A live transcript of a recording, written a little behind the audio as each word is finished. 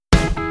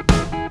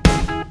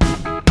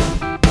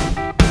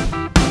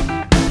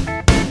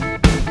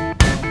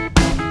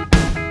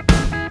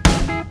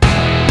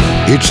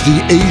It's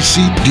the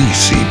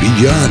AC/DC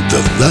Beyond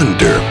the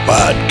Thunder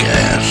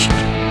podcast.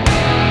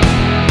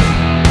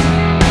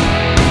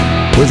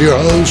 With your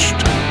host,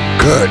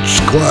 Kurt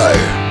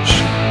Squires.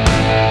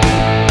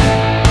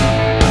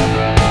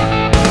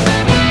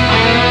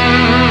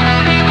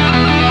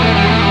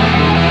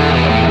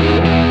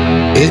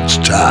 It's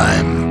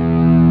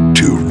time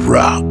to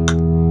rock.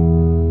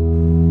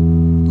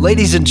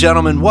 Ladies and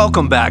gentlemen,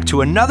 welcome back to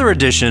another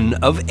edition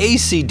of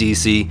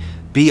AC/DC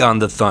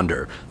Beyond the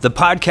Thunder, the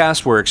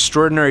podcast where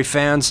extraordinary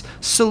fans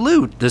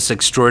salute this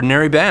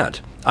extraordinary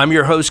band. I'm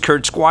your host,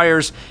 Kurt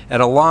Squires, and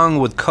along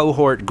with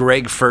cohort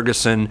Greg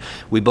Ferguson,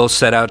 we both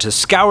set out to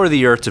scour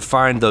the earth to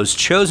find those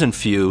chosen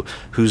few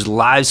whose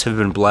lives have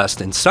been blessed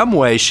in some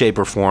way, shape,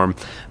 or form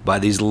by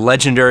these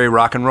legendary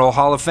rock and roll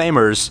Hall of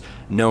Famers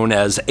known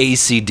as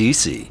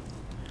AC/DC.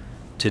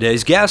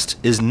 Today's guest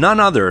is none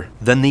other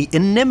than the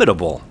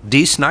inimitable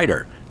Dee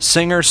Snider,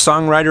 singer,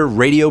 songwriter,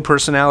 radio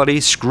personality,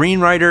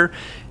 screenwriter,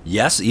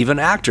 yes, even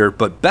actor,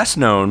 but best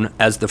known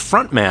as the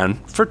frontman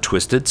for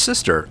Twisted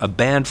Sister, a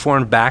band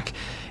formed back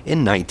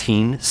in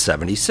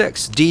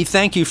 1976. Dee,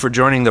 thank you for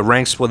joining the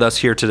ranks with us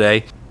here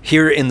today,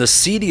 here in the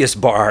seediest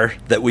bar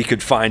that we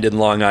could find in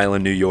Long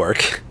Island, New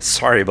York.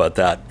 Sorry about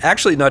that.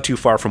 Actually, not too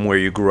far from where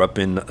you grew up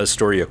in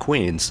Astoria,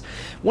 Queens.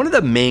 One of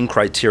the main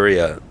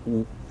criteria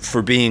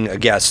for being a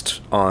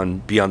guest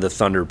on Beyond the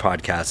Thunder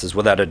podcast is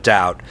without a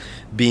doubt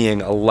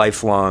being a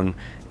lifelong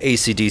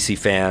AC/DC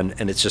fan,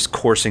 and it's just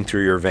coursing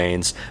through your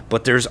veins.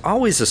 But there's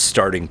always a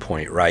starting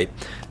point, right?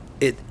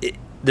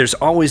 There's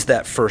always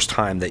that first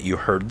time that you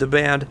heard the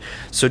band.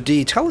 So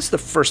Dee, tell us the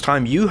first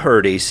time you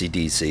heard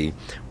AC/DC.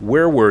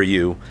 Where were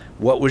you?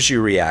 What was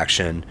your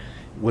reaction?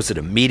 Was it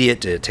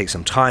immediate? Did it take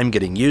some time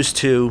getting used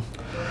to?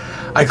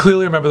 I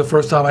clearly remember the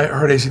first time I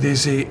heard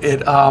AC/DC.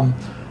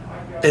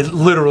 It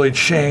literally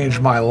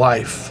changed my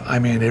life. I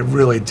mean, it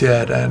really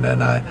did.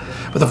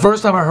 But the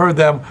first time I heard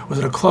them was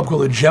at a club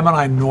called the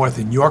Gemini North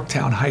in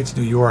Yorktown Heights,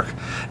 New York,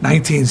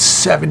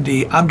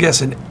 1970. I'm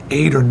guessing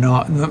 8 or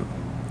not.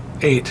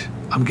 8,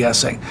 I'm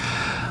guessing.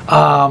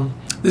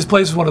 This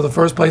place was one of the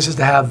first places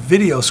to have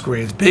video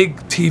screens, big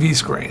TV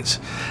screens,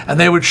 and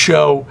they would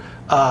show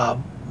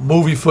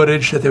movie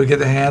footage that they would get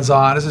their hands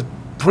on. This is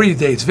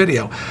predates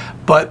video,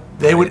 but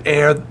they would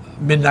air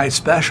Midnight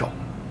Special.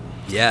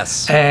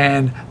 Yes.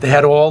 And they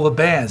had all the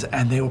bands,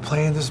 and they were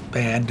playing this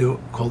band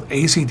called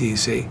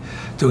AC/DC,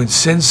 doing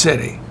Sin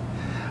City.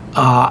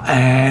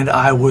 And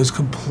I was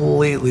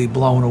completely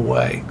blown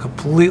away,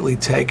 completely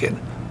taken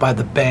by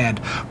the band.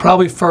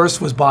 Probably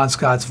first was Bon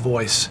Scott's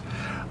voice.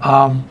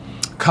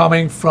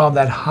 Coming from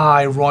that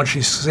high,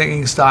 raunchy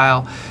singing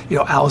style,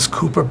 Alice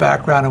Cooper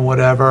background and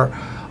whatever,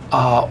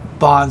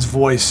 Bon's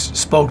voice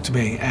spoke to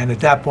me. And at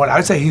that point,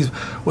 I'd say he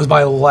was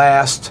my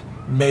last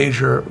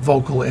major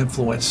vocal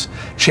influence,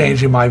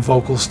 changing my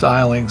vocal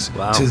stylings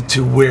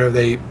to where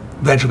they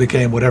eventually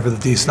became whatever the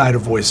Dee Snider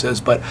voice is.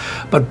 But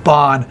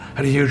Bon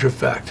had a huge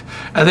effect.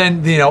 And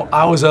then,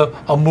 I was a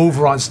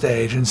mover on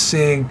stage, and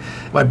seeing,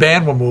 my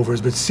band were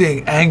movers, but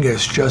seeing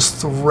Angus just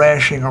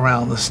thrashing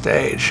around the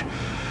stage.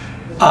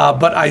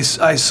 But I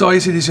saw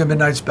AC/DC on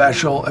Midnight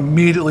Special,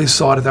 immediately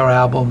sought out their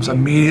albums,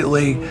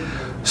 immediately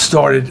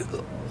started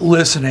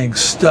listening,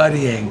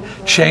 studying,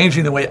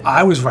 changing the way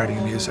I was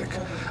writing music.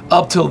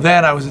 Up till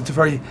then, I was into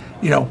very,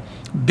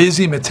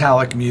 busy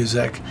metallic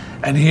music,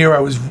 and here I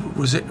was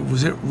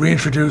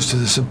reintroduced to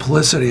the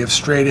simplicity of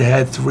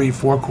straight-ahead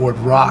 3-4 chord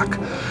rock.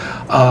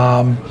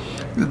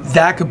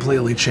 That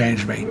completely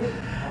changed me.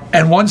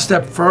 And one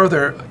step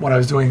further, when I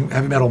was doing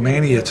Heavy Metal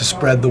Mania to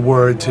spread the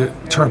word, to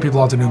turn people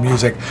onto new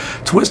music,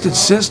 Twisted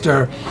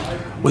Sister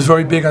was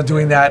very big on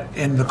doing that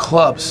in the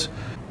clubs.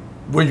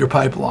 We're your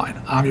pipeline.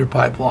 I'm your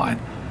pipeline.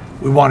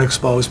 We want to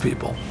expose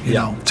people,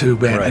 to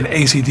band. Right. And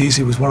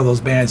AC/DC was one of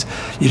those bands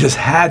you just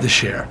had to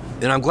share.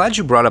 And I'm glad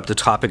you brought up the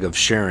topic of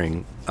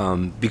sharing,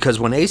 because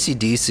when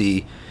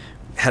AC/DC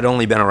had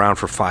only been around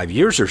for 5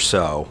 years or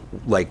so,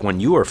 like when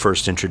you were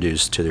first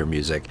introduced to their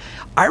music,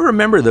 I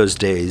remember those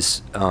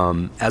days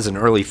as an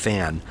early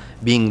fan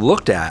being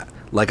looked at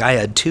like I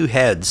had two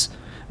heads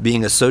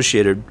being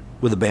associated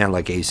with a band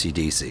like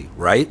AC/DC,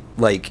 right?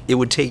 Like it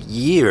would take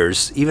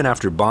years, even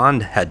after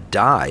Bon had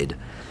died,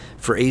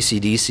 for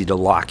AC/DC to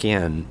lock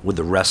in with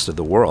the rest of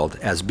the world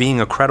as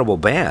being a credible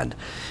band.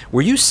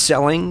 Were you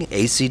selling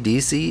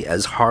AC/DC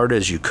as hard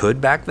as you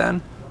could back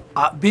then?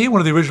 Being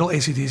one of the original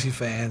AC/DC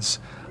fans,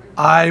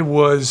 I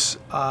was,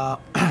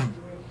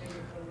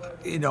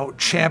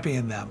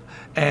 champion them.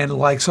 And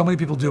like so many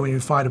people do when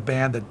you find a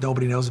band that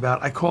nobody knows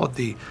about, I call it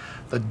the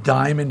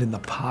diamond in the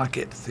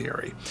pocket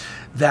theory.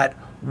 That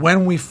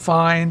when we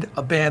find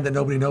a band that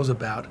nobody knows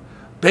about,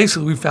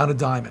 basically we found a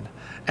diamond.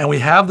 And we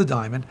have the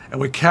diamond, and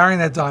we're carrying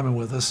that diamond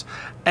with us,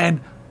 and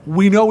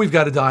we know we've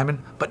got a diamond,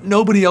 but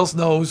nobody else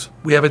knows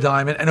we have a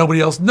diamond, and nobody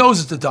else knows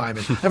it's a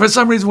diamond. And for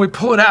some reason, we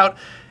pull it out,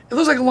 it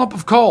looks like a lump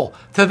of coal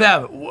to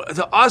them.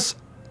 To us,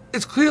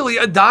 it's clearly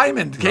a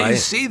diamond. Can you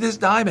see this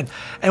diamond?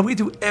 And we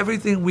do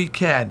everything we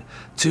can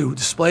to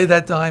display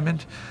that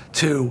diamond,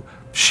 to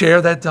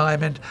share that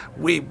diamond.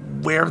 We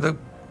wear the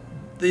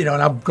and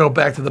I'm going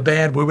back to the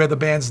band. We wear the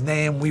band's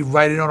name. We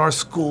write it on our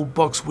school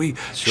books. We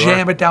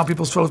jam it down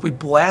people's throats. We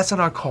blast in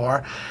our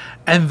car.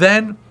 And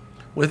then,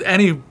 with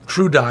any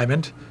true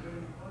diamond,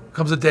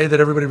 comes a day that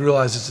everybody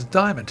realizes it's a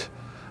diamond.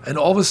 And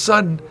all of a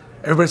sudden,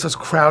 everybody starts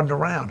crowding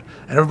around.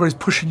 And everybody's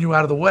pushing you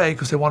out of the way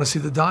because they want to see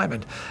the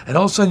diamond. And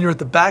all of a sudden, you're at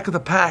the back of the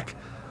pack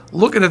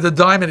looking at the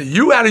diamond that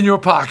you had in your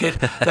pocket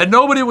that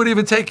nobody would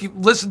even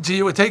listen to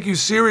you and take you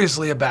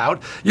seriously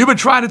about. You've been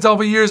trying to tell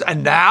for years,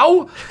 and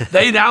now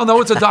they now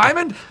know it's a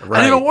diamond? Right.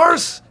 And even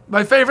worse,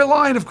 my favorite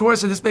line, of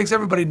course, and this makes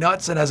everybody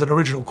nuts, and as an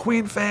original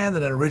Queen fan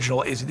and an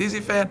original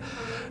AC/DC fan,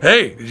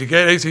 hey, did you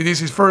get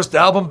AC/DC's first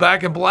album,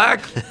 Back in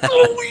Black?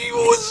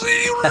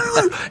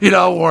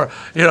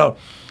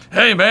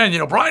 Hey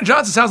man, Brian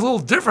Johnson sounds a little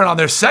different on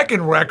their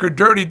second record,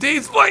 Dirty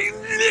Deeds.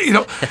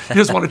 You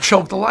just want to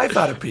choke the life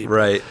out of people.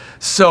 Right.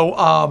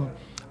 So,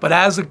 but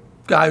as a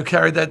guy who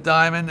carried that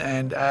diamond,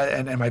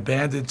 and my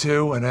band did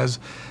too, and as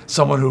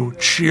someone who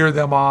cheered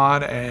them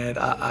on, and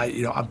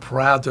I'm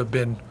proud to have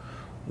been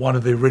one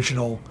of the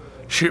original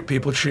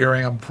people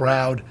cheering. I'm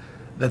proud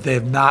that they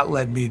have not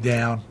let me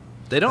down.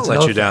 They don't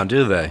let you down,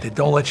 do they? They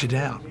don't let you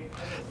down.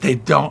 They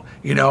don't.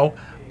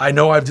 I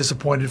know I've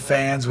disappointed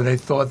fans when they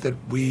thought that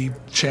we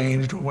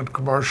changed, went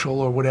commercial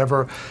or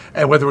whatever,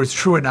 and whether it's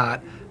true or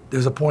not,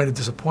 there's a point of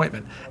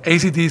disappointment.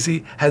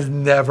 AC/DC has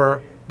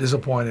never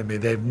disappointed me.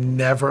 They've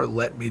never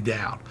let me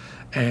down.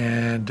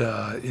 And,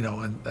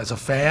 and as a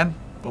fan,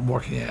 what more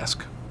can you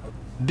ask?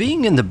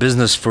 Being in the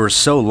business for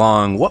so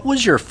long, what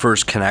was your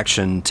first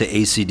connection to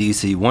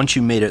AC/DC once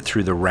you made it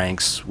through the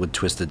ranks with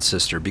Twisted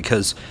Sister?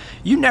 Because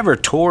you never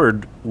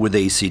toured with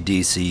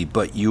AC/DC,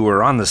 but you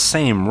were on the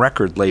same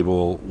record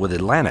label with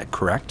Atlantic,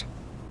 correct?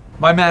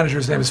 My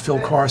manager's name is Phil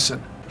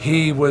Carson.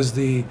 He was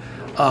the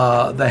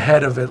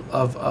head of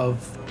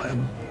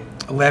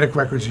Atlantic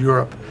Records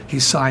Europe. He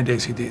signed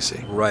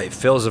AC/DC. Right.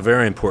 Phil's a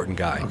very important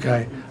guy.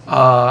 Okay.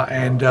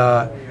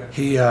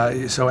 He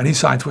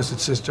signed Twisted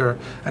Sister,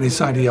 and he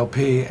signed ELP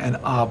and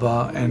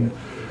ABBA and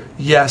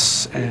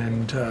Yes,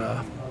 and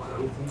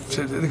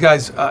so the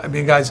guy's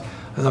has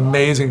an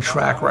amazing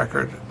track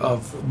record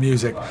of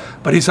music.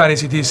 But he signed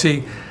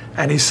AC/DC,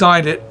 and he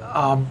signed it.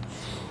 And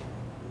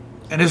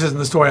this isn't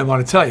the story I'm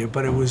going to tell you,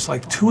 but it was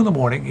like 2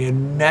 a.m. He had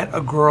met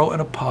a girl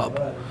in a pub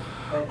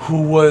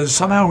who was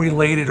somehow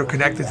related or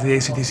connected to the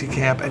AC/DC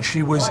camp, and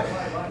she was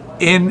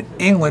in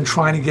England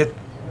trying to get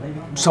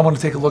someone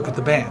to take a look at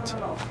the band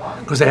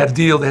because they had a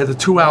deal. They had the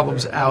 2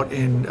 albums out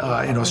in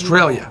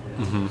Australia.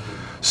 Mm-hmm.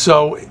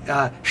 So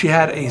she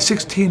had a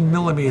 16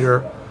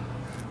 millimeter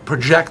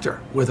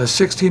projector with a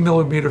 16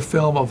 millimeter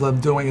film of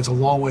them doing It's a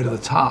Long Way to the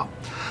Top.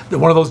 They're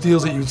one of those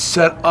deals that you'd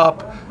set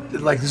up,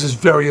 like this is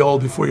very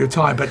old before your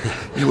time, but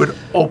you would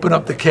open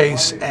up the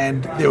case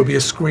and there would be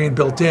a screen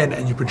built in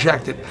and you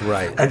project it.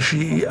 Right. And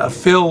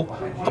Phil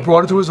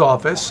brought it to his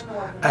office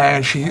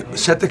and she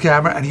set the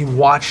camera and he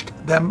watched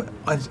them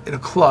in a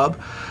club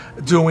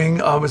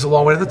doing It's a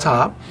Long Way to the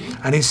Top,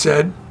 and he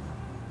said,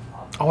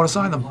 I want to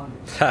sign them.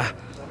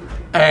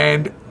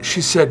 And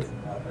she said,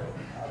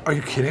 are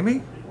you kidding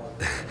me?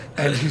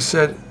 And he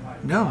said,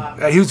 no.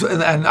 He's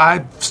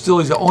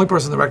the only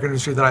person in the record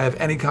industry that I have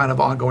any kind of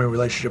ongoing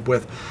relationship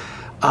with.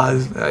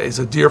 Is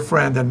a dear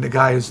friend and a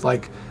guy who's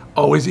like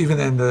always, even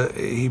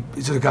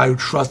he's a guy who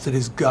trusted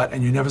his gut,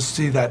 and you never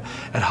see that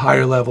at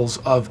higher levels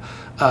of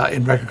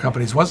in record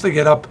companies. Once they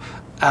get up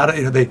out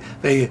of,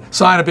 they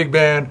sign a big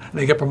band and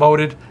they get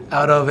promoted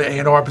out of the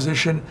A&R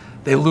position,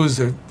 they lose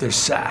their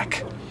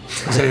sack.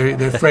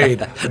 They're afraid.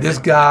 But this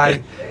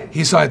guy,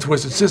 he signed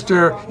Twisted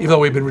Sister, even though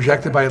we've been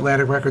rejected by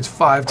Atlantic Records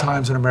 5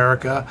 times in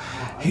America.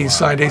 He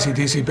signed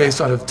AC/DC based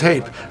on a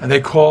tape, and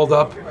they called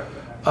up,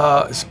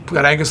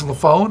 got Angus on the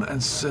phone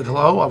and said,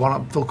 hello,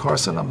 I'm Phil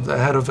Carson, I'm the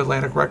head of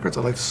Atlantic Records,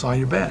 I'd like to sign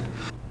your band.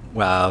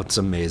 Wow, it's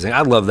amazing.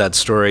 I love that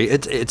story.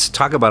 It's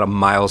talk about a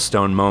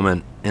milestone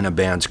moment in a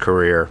band's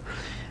career.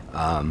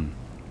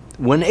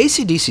 When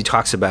AC/DC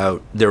talks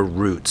about their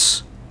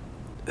roots,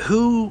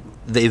 who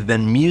they've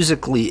been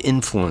musically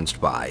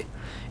influenced by,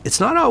 it's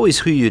not always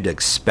who you'd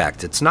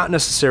expect. It's not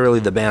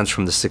necessarily the bands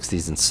from the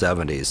 60s and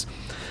 70s,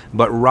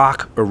 but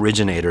rock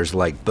originators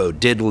like Bo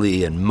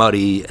Diddley and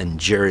Muddy and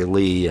Jerry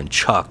Lee and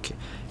Chuck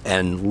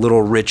and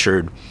Little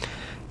Richard.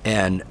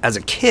 And as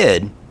a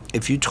kid,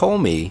 if you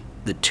told me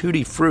that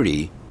Tutti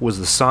Frutti was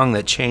the song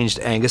that changed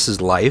Angus's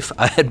life,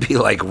 I'd be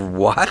like,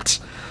 what?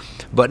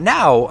 But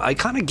now I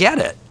kind of get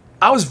it.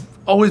 I was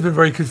always been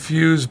very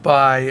confused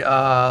by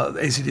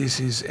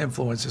AC/DC's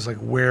influences, like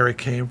where it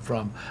came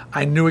from.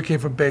 I knew it came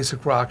from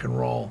basic rock and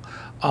roll.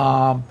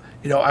 I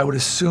would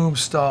assume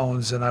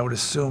Stones and I would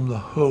assume The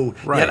Who,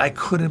 right. Yet I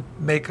couldn't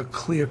make a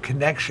clear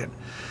connection.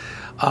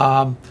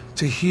 To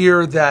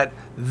hear that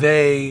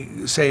they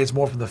say it's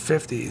more from the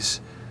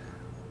 50s,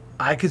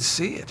 I could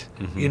see it.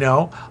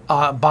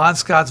 Mm-hmm. Bon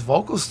Scott's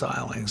vocal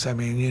stylings.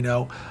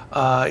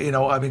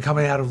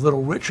 Coming out of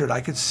Little Richard,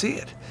 I could see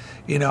it.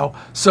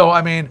 So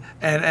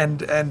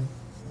and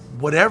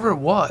whatever it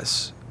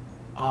was,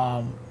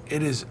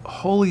 it is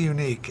wholly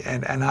unique,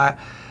 and I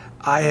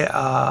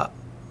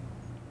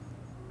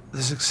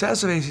the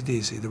success of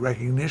AC/DC, the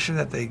recognition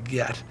that they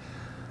get,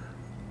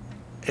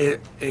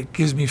 it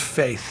gives me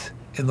faith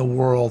in the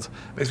world.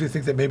 Makes me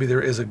think that maybe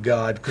there is a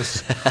God,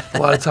 because a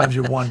lot of times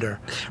you wonder.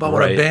 But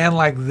when Right. a band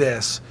like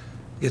this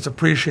gets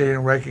appreciated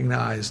and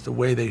recognized the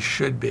way they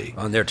should be,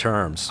 On their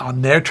terms.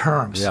 on their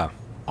terms, Yeah.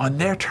 on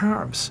their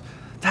terms,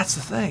 that's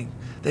the thing.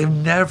 They've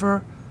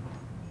never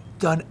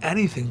done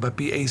anything but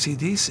be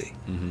AC/DC.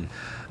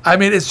 I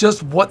mean, it's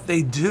just what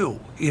they do.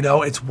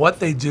 It's what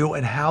they do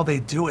and how they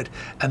do it,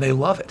 and they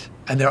love it.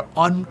 And they're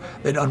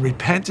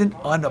unrepentant,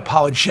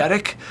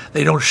 unapologetic.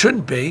 They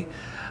shouldn't be,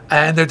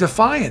 and they're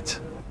defiant.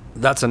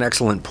 That's an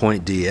excellent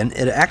point, D. And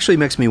it actually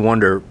makes me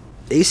wonder,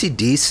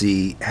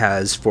 AC/DC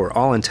has, for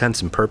all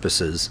intents and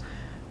purposes,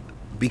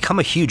 become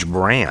a huge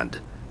brand.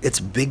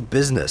 It's big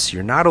business.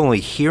 You're not only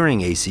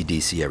hearing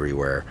AC/DC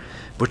everywhere,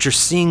 but you're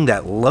seeing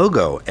that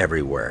logo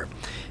everywhere.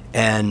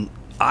 And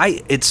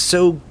it's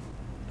so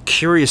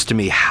curious to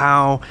me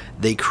how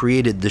they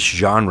created this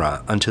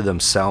genre unto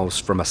themselves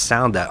from a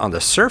sound that on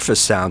the surface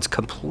sounds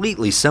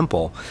completely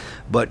simple,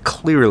 but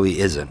clearly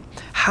isn't.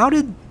 How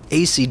did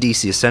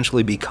AC/DC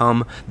essentially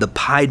become the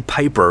Pied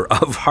Piper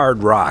of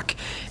hard rock?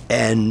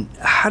 And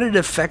how did it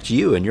affect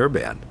you and your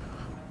band?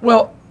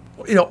 Well,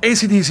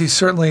 AC/DC is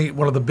certainly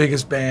one of the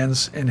biggest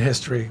bands in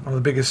history, one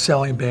of the biggest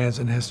selling bands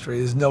in history.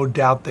 There's no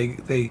doubt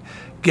they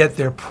get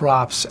their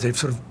props. They've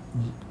sort of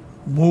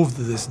moved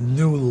to this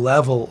new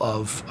level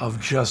of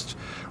just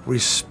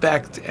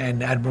respect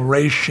and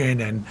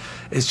admiration, and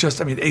it's just,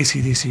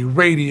 AC/DC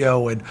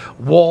radio and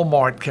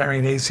Walmart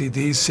carrying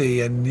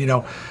AC/DC, and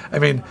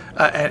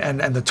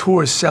and the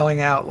tours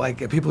selling out,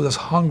 like people are just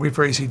hungry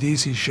for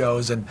AC/DC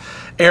shows and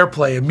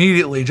airplay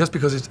immediately just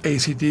because it's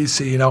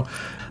AC/DC.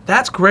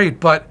 That's great,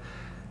 but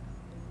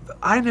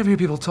I never hear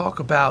people talk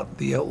about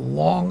the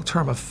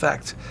long-term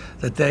effect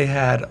that they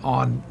had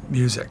on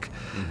music.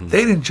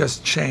 They didn't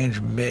just change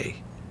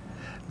me.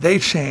 They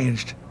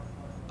changed,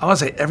 I want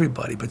to say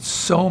everybody, but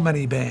so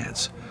many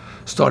bands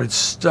started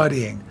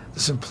studying the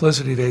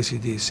simplicity of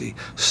AC/DC,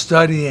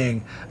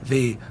 studying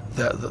the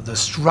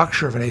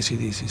structure of an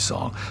AC/DC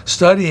song,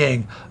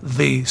 studying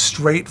the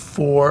straight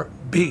 4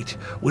 beat,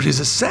 which is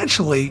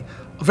essentially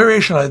a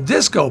variation on a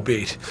disco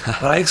beat,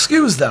 but I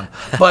excuse them.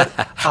 But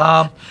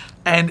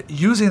and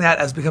using that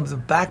as becomes the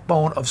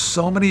backbone of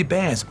so many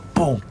bands.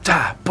 Boom,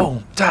 da,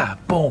 boom, da,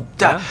 boom,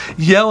 da. Yeah.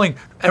 Yelling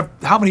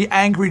how many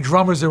angry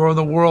drummers there were in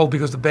the world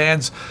because the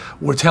bands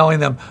were telling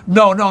them,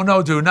 no,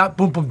 dude, not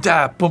boom, boom,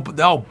 da, boom, boom,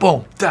 no,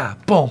 boom, da,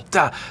 boom,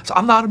 da. So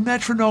I'm not a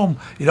metronome,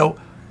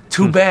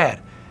 too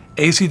bad.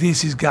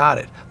 AC/DC's got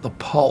it. The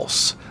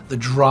pulse, the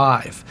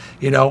drive,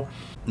 Now,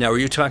 are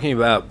you talking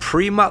about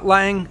pre-Mutt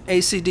Lange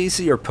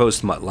AC/DC or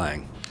post-Mutt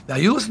Lange? Now,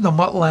 you listen to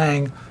Mutt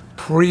Lange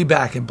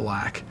pre-Back in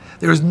Black.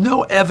 There is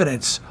no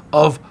evidence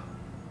of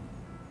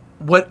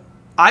what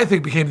I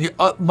think became the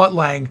Mutt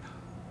Lange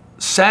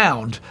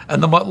sound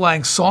and the Mutt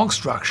Lange song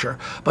structure.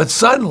 But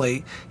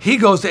suddenly, he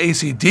goes to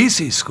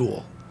AC/DC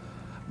school.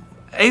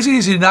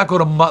 AC/DC did not go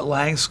to Mutt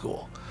Lange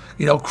school.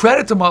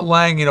 Credit to Mutt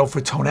Lange,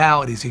 for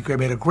tonalities. He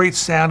made a great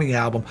sounding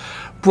album,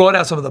 brought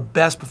out some of the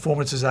best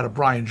performances out of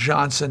Brian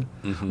Johnson,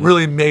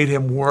 really made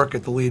him work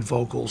at the lead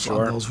vocals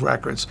on those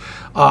records.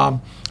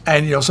 And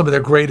some of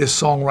their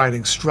greatest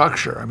songwriting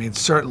structure.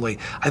 Certainly,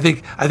 I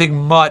think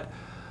Mutt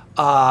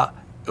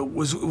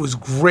was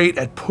great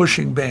at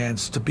pushing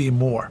bands to be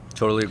more.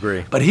 Totally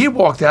agree. But he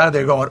walked out of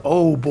there going,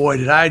 oh boy,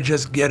 did I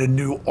just get a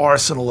new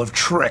arsenal of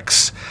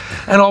tricks.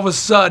 And all of a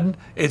sudden,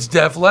 it's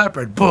Def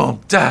Leppard. Boom,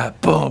 da,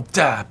 boom,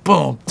 da,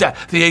 boom, da.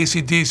 The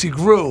AC/DC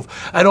groove.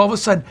 And all of a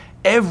sudden,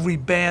 every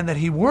band that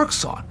he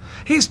works on,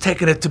 he's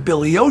taking it to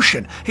Billy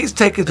Ocean. He's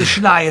taking it to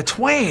Shania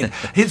Twain.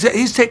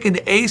 He's taking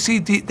the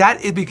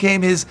AC/DC. It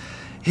became his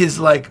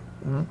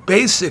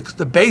basics,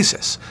 the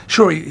basis.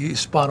 Sure, he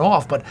spun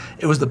off, but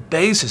it was the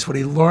basis, what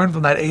he learned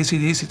from that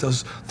AC/DC,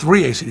 those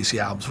 3 AC/DC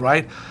albums,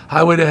 right?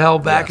 Highway to Hell,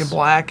 Back in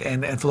Black,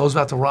 and For Those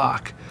About to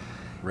Rock.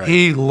 Right.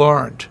 He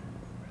learned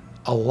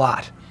a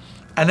lot.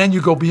 And then you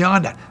go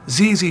beyond that.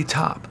 ZZ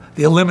Top,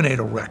 the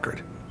Eliminator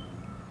record.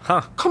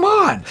 Huh. Come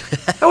on.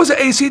 That was an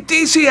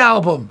AC/DC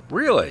album.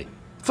 Really?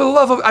 For the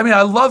love of,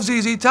 I love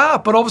ZZ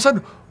Top, but all of a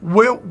sudden,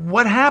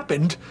 what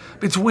happened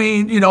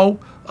between,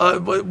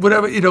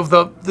 whatever,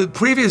 the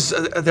previous,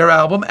 their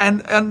album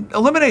and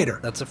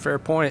Eliminator? That's a fair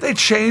point. They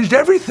changed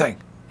everything.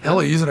 Hell,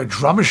 they're using a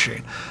drum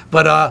machine.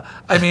 But,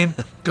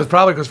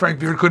 because Frank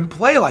Beard couldn't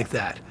play like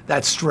that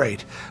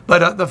straight.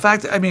 But the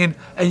fact, and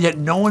yet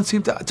no one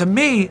seemed to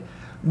me,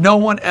 no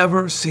one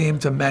ever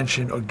seemed to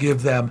mention or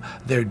give them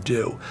their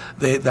due.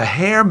 The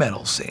hair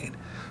metal scene,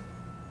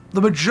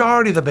 the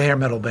majority of the hair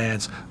metal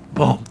bands,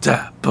 boom,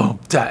 da,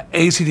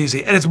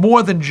 AC/DC. And it's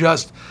more than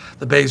just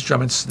the bass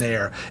drum and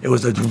snare. It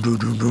was the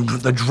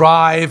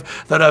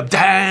drive, the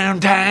down,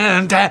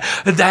 down, down,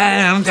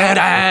 down,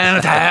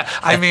 down, down.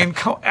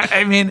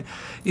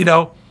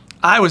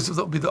 I was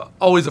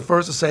always the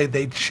first to say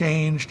they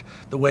changed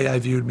the way I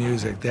viewed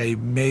music. They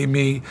made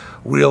me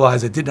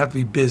realize it didn't have to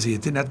be busy.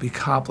 It didn't have to be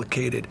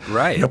complicated.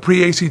 Right. You know,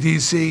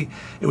 pre-AC/DC,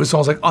 it was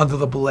songs like Under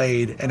the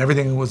Blade, and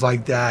everything was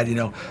like that, you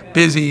know,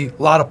 busy, a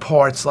lot of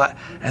parts.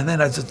 And then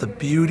that's just the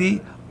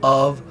beauty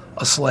of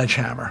a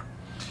sledgehammer,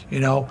 you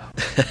know?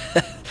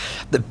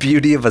 The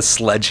beauty of a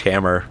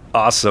sledgehammer.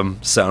 Awesome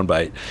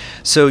soundbite.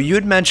 So you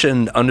had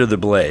mentioned Under the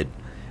Blade.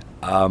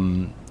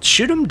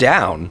 Shoot 'Em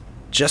Down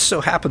just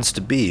so happens to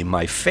be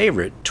my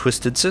favorite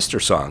Twisted Sister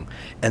song.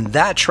 And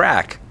that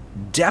track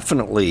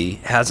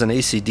definitely has an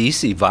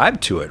AC/DC vibe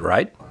to it,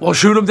 right? Well,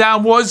 Shoot 'Em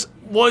Down was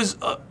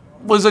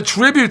a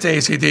tribute to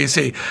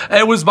AC/DC.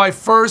 It was my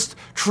first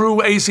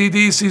true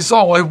AC/DC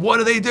song. Like, what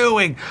are they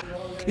doing?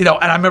 You know,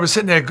 and I remember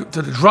sitting there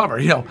to the drummer,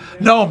 you know,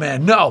 no,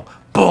 man, no.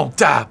 Boom,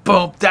 da,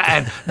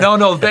 and no,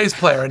 the bass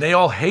player. And they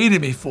all hated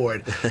me for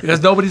it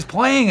because nobody's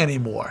playing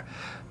anymore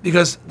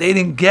because they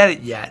didn't get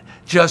it yet.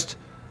 Just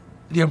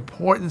the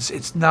importance,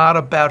 it's not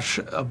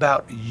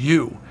about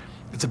you.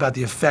 It's about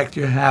the effect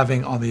you're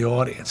having on the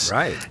audience.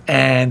 Right.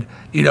 And,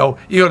 you know,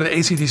 you go to the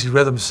AC/DC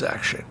rhythm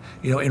section,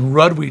 you know, in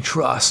Rudd We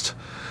Trust.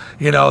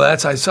 You know, I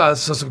saw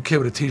some kid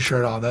with a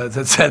T-shirt on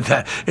that said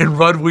that. In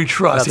Rudd We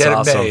Trust. That's he had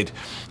awesome. it made.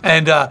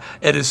 And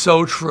it is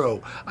so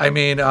true. I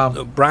mean...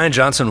 Brian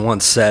Johnson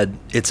once said,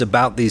 it's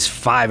about these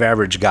 5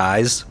 average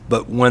guys,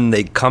 but when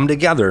they come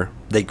together,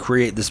 they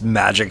create this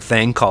magic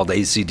thing called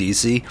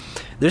AC/DC.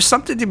 There's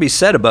something to be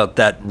said about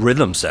that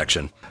rhythm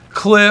section.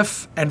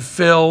 Cliff and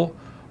Phil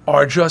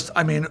are just,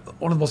 I mean,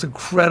 one of the most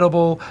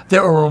incredible...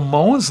 They're a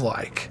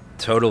Ramones-like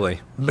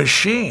Totally.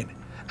 machine.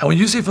 And when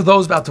you see For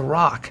Those About to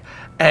Rock...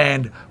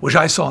 and which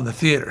I saw in the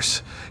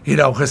theaters, you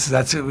know, because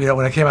that's, you know,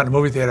 when I came out in the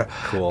movie theater.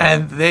 Cool.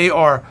 And they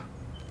are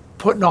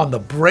putting on the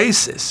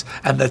braces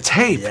and the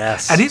tape.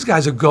 Yes. And these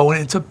guys are going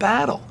into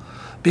battle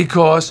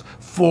because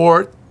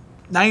for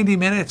 90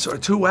 minutes or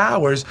 2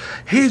 hours,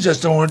 he's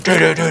just doing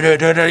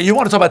da-da-da-da-da-da. You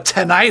want to talk about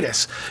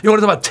tinnitus? You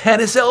want to talk about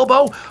tennis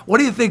elbow? What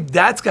do you think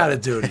that's got to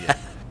do to you?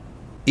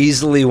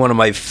 Easily one of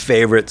my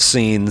favorite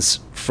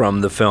scenes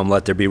from the film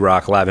Let There Be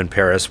Rock Live in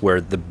Paris,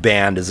 where the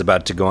band is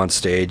about to go on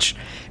stage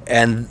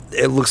and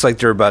it looks like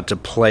they're about to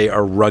play a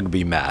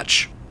rugby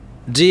match.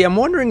 Dee, I'm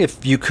wondering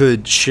if you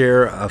could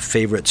share a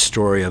favorite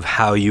story of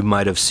how you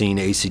might have seen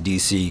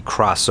AC/DC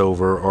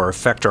crossover or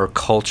affect our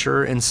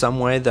culture in some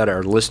way that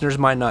our listeners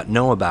might not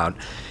know about.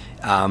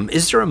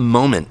 Is there a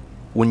moment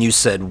when you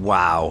said,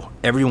 wow,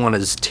 everyone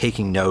is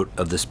taking note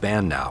of this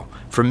band now?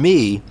 For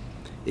me,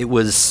 it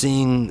was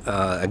seeing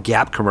a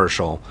Gap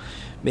commercial,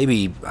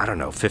 maybe,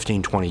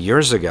 15, 20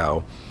 years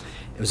ago.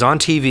 It was on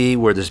TV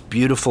where this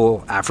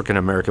beautiful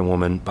African-American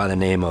woman by the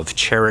name of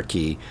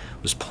Cherokee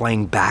was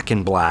playing Back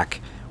in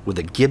Black with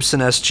a Gibson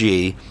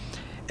SG,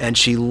 and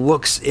she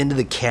looks into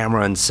the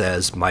camera and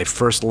says, "My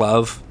first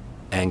love,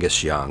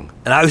 Angus Young."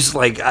 And I was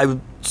like, I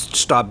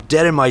stopped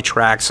dead in my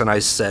tracks and I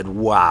said,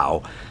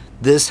 wow,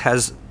 this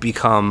has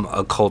become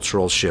a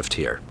cultural shift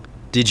here.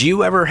 Did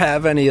you ever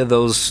have any of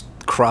those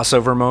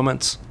crossover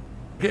moments?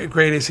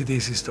 Great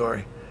AC/DC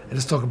story. And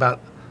let's talk about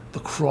the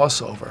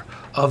crossover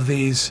of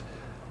these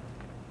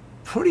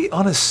pretty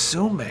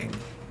unassuming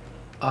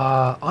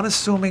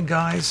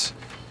guys,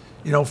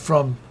 you know,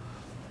 from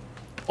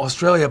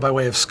Australia by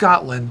way of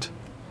Scotland,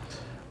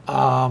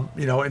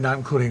 you know, and not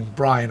including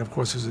Brian, of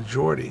course, who's a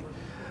Geordie.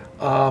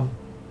 But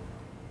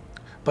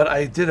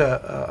I did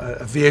a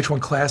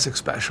VH1 Classic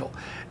special,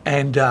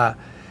 and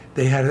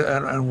they had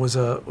and was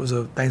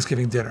a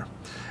Thanksgiving dinner,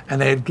 and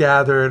they had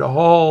gathered a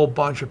whole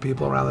bunch of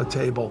people around the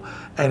table,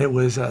 and it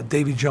was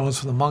Davy Jones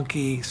from the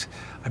Monkees.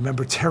 I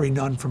remember Terry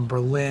Nunn from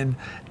Berlin.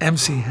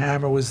 MC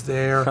Hammer was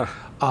there.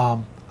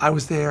 I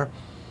was there.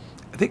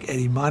 I think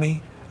Eddie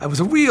Money. It was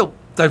a real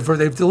diverse.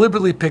 They've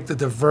deliberately picked a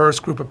diverse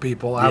group of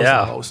people. I was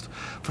the host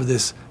for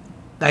this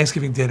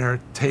Thanksgiving dinner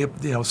table,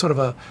 you know, sort of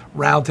a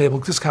round table,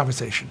 just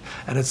conversation.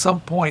 And at some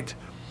point,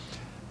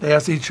 they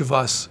asked each of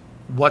us,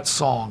 what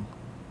song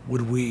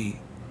would we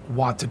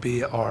want to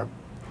be our,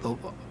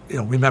 you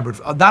know, remembered,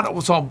 not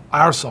a song,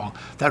 our song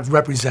that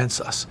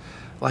represents us,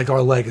 like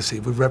our legacy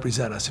would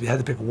represent us. If you had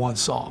to pick one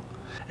song,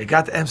 it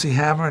got to MC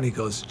Hammer, and he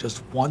goes, just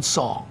one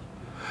song.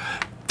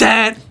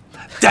 Dan,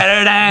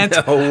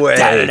 no way.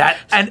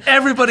 And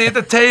everybody at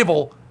the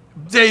table,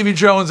 Davy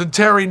Jones and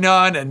Terry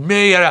Nunn and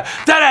me, and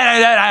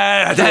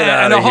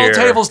the whole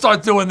table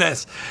start doing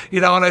this,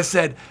 you know. And I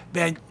said,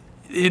 man,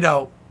 you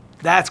know,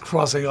 that's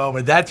crossing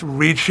over. That's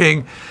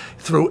reaching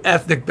through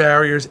ethnic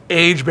barriers,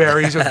 age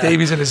barriers.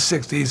 Davy's in his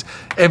 60s.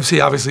 MC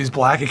obviously is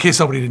black. In case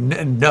somebody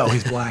didn't know,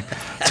 he's black.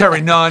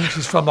 Terry Nunn,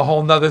 she's from a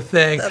whole nother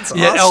thing. That's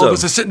yeah, awesome.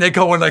 Elvis is sitting there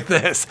going like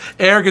this,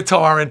 air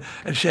guitar and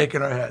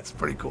shaking her head. It's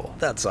pretty cool.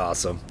 That's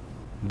awesome.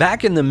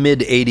 Back in the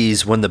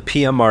mid-'80s, when the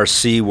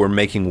PMRC were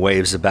making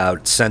waves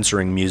about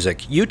censoring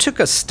music, you took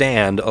a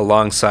stand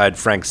alongside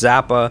Frank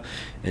Zappa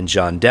and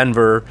John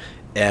Denver,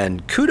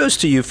 and kudos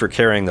to you for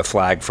carrying the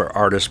flag for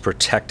artists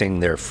protecting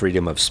their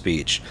freedom of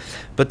speech.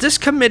 But this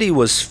committee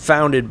was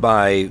founded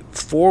by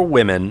 4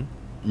 women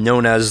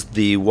known as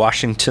the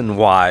Washington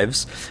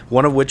Wives,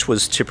 one of which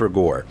was Tipper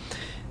Gore.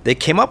 they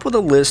came up with a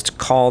list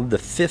called the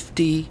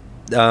Filthy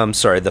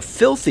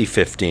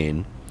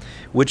 15,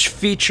 which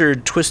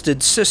featured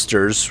Twisted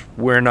Sister's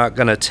We're Not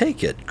Gonna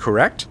Take It,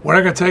 correct? We're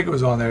Not Gonna Take It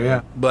was on there,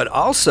 yeah. But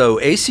also,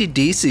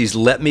 AC/DC's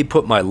Let Me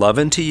Put My Love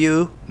Into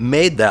You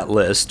made that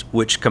list,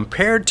 which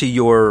compared to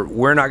your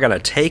We're Not Gonna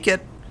Take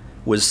It,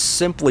 was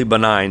simply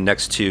benign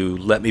next to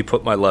Let Me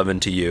Put My Love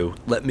Into You,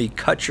 Let Me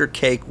Cut Your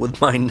Cake With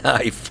My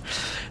Knife.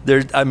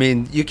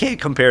 You can't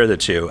compare the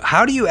two.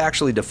 How do you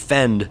actually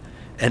defend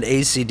an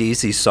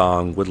AC/DC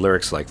song with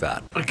lyrics like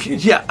that?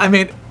 Yeah,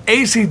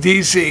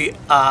 AC/DC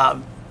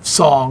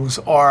songs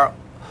are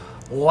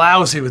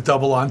lousy with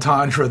double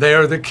entendre. They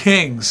are the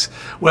kings.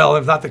 Well,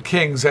 if not the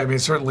kings,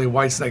 certainly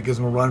Whitesnake gives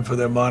them a run for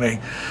their money.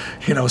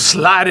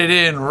 Slide it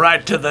in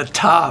right to the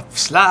top.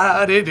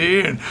 Slide it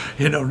in.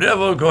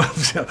 Never go.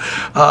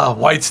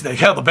 Whitesnake.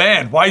 Hell, the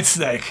band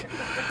Whitesnake.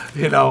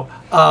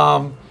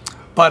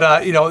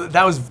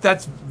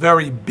 That's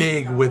very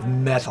big with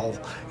metal.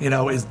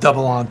 Is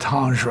double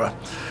entendre.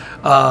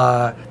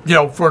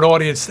 For an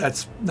audience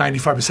that's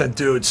 95%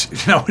 dudes,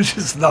 which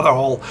is another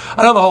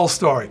whole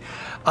story.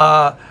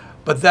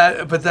 But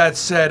that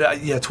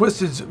said,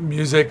 Twisted's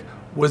music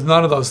was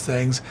none of those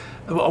things.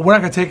 We're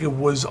Not Gonna Take It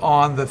was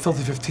on the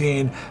Filthy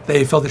 15.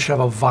 They felt it should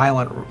have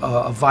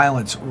a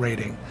violence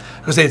rating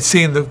because they had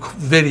seen the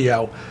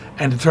video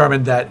and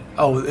determined that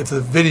if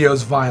the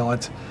video's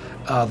violent,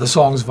 the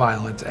song's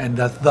violent, and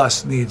that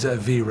thus needs a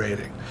V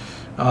rating.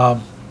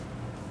 I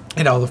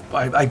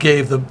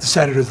gave the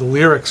senators the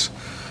lyrics,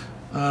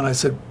 and I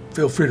said,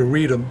 feel free to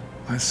read them.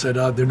 I said,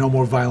 they're no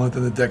more violent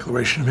than the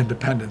Declaration of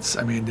Independence.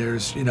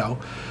 There's,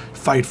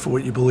 fight for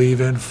what you believe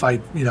in,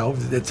 fight,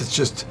 it's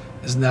just,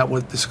 isn't that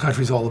what this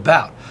country's all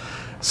about?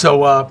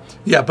 So,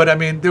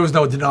 there was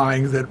no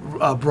denying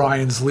that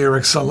Brian's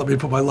lyrics on Let Me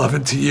Put My Love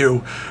Into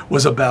You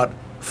was about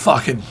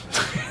fucking.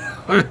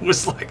 It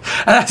was like,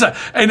 and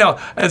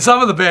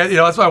some of the band,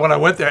 that's why when I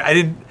went there, I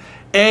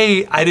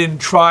didn't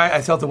try.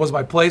 I felt it was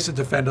my place to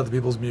defend other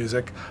people's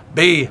music.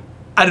 B,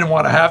 I didn't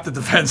want to have to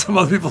defend some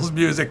other people's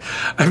music.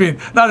 Not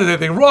there's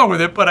anything wrong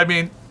with it, but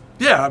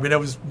there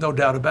was no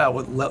doubt about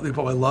what Let Me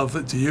Put My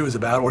Love to You is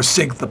about, or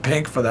Sink the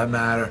Pink for that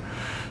matter.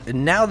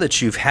 And now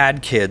that you've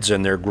had kids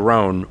and they're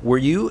grown, were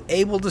you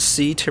able to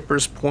see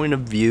Tipper's point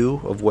of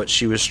view of what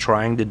she was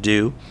trying to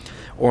do?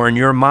 Or in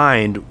your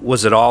mind,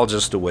 was it all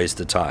just a waste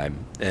of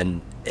time?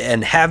 And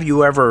have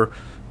you ever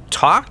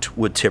talked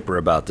with Tipper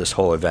about this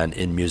whole event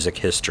in music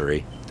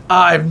history?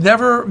 I've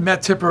never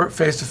met Tipper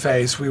face to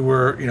face. We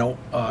were,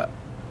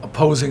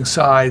 opposing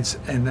sides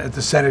and at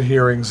the Senate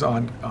hearings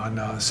on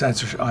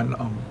censorship,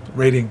 on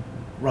rating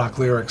rock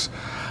lyrics.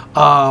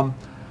 I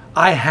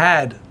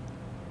had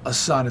a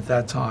son at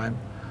that time,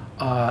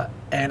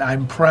 and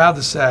I'm proud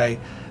to say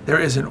there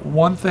isn't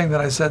one thing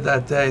that I said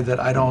that day that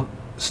I don't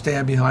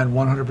stand behind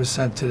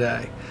 100%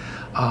 today.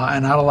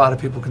 And not a lot of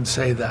people can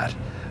say that.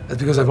 That's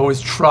because I've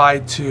always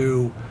tried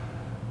to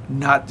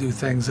not do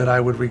things that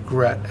I would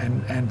regret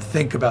and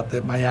think about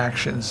my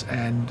actions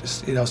and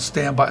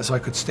stand by, so I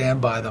could stand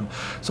by them.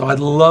 So I'd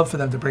love for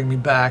them to bring me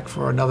back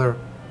for another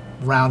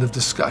round of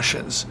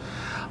discussions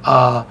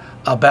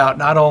about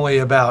not only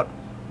about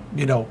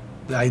the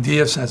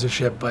idea of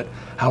censorship, but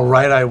how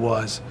right I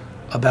was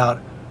about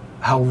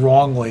how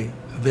wrongly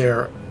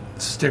their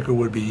sticker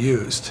would be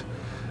used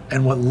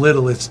and what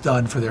little it's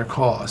done for their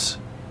cause.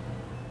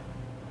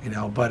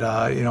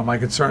 My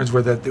concerns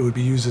were that it would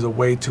be used as a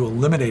way to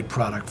eliminate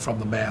product from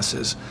the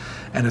masses,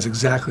 and is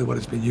exactly what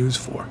it's been used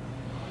for.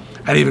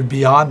 And even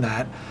beyond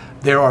that,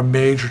 there are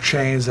major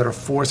chains that are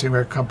forcing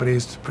record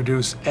companies to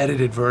produce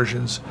edited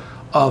versions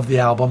of the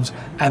albums,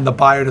 and the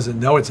buyer doesn't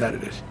know it's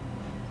edited.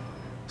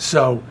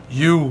 So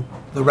the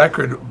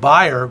record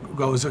buyer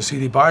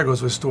CD buyer goes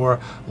to a store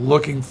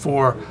looking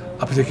for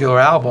a particular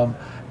album,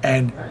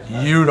 and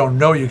you don't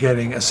know you're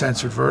getting a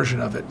censored version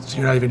of it. So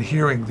you're not even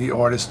hearing the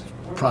artist's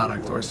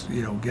product or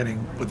getting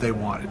what they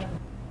wanted.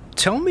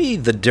 Tell me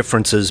the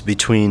differences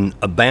between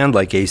a band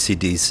like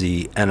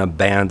AC/DC and a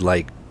band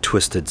like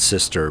Twisted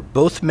Sister.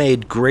 Both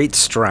made great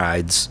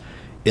strides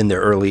in the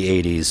early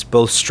 80s,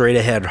 both straight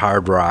ahead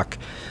hard rock,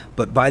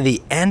 but by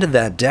the end of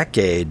that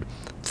decade,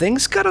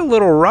 things got a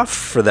little rough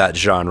for that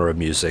genre of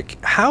music.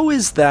 How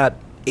is that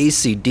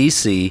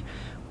AC/DC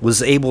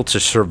was able to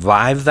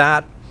survive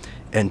that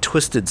and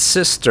Twisted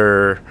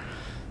Sister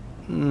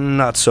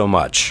not so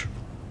much?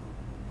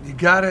 You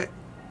gotta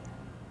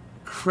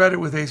credit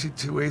with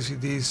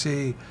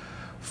AC/DC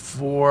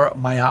for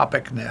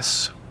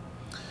myopicness,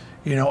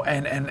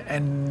 and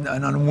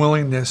an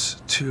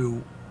unwillingness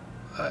to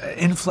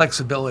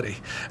inflexibility,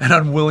 an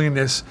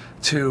unwillingness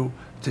to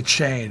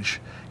change,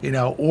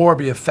 or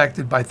be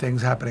affected by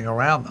things happening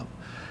around them,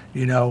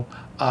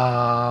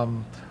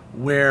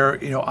 where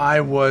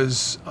I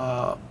was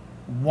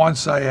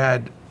once I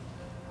had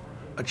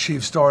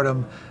achieved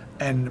stardom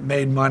and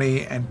made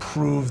money and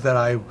proved that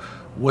I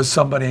was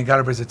somebody and got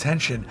everybody's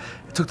attention,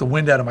 it took the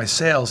wind out of my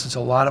sails, since a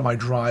lot of my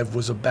drive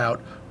was about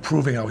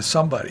proving I was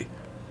somebody.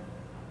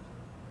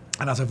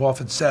 And as I've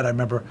often said, I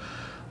remember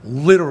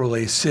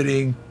literally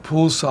sitting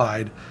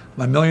poolside,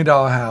 my $1 million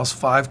house,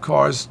 5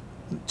 cars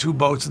two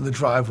boats in the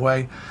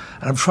driveway,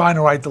 and I'm trying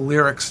to write the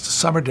lyrics to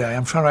Summer Day.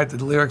 I'm trying to write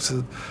the lyrics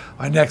to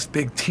my next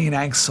big teen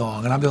angst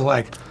song, and I'm just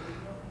like,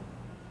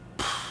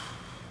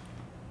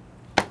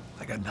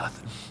 I got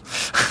nothing.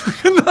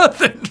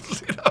 Nothing.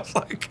 It's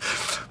like,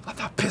 I'm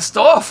not pissed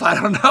off. I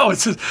don't know.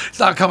 It's just, it's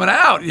not coming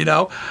out,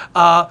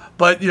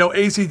 But,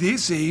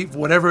 AC/DC,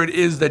 whatever it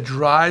is that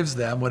drives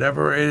them,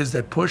 whatever it is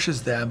that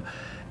pushes them,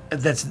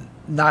 that's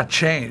not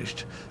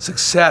changed.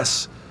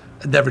 Success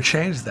never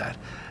changed that.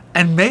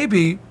 And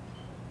maybe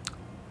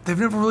they've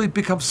never really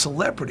become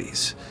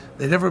celebrities.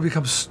 They never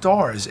become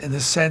stars in the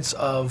sense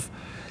of,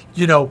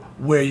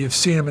 where you've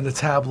seen them in the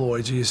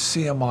tabloids, or you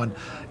see them on,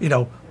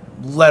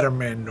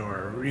 Letterman,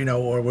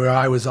 or where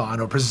I was on,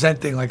 or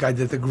presenting like I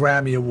did the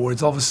Grammy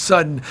Awards. All of a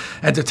sudden,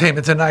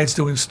 Entertainment Tonight's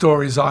doing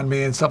stories on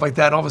me and stuff like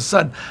that. All of a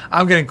sudden,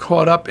 I'm getting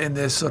caught up in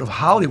this sort of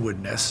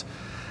Hollywoodness,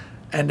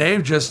 and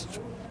they've just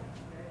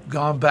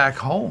gone back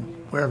home,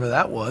 wherever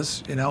that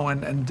was,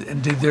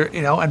 and did their,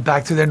 and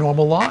back to their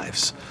normal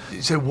lives.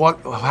 You say,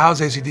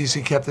 how's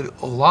AC/DC kept it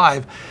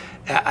alive?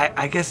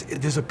 I guess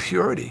there's a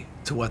purity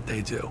to what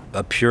they do.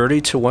 A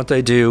purity to what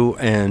they do,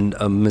 and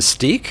a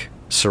mystique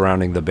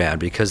surrounding the band,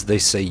 because they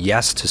say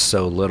yes to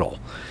so little,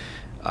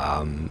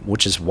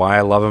 which is why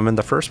I love them in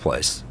the first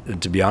place.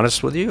 And to be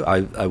honest with you,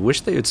 I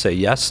wish they would say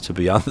yes to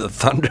Beyond the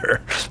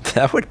Thunder.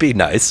 That would be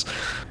nice.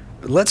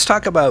 Let's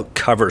talk about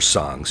cover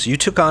songs. You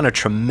took on a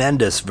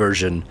tremendous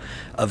version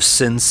of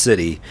Sin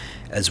City,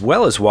 as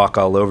well as Walk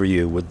All Over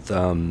You, with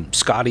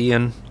Scott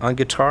Ian on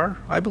guitar,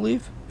 I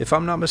believe, if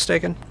I'm not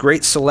mistaken.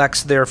 Great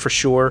selects there for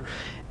sure.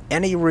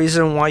 Any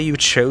reason why you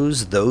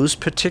chose those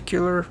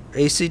particular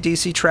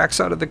AC/DC tracks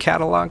out of the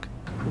catalog?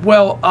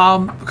 Well,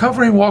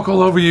 covering Walk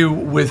All Over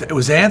You it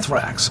was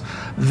Anthrax.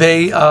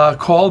 They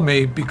called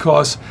me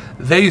because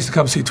they used to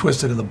come see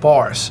Twisted in the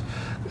bars.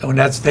 And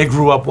they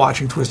grew up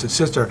watching Twisted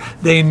Sister.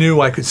 They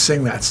knew I could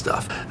sing that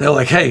stuff. They're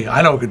like, hey,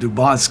 I know I could do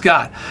Bon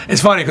Scott.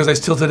 It's funny because I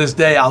still to this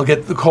day, I'll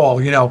get the call,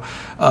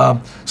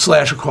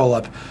 Slash will call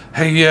up.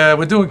 Hey,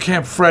 we're doing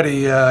Camp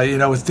Freddy,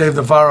 with Dave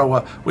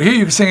Navarro. We hear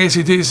you can sing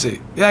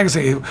AC/DC. Yeah, I can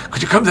sing.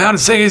 Could you come down and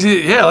sing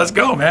AC/DC? Yeah, let's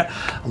go, man.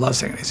 I love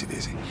singing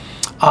AC/DC.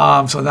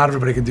 So not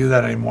everybody can do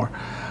that anymore.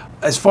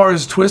 As far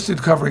as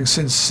Twisted covering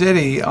Sin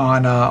City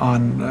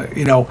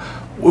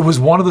it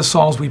was one of the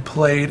songs we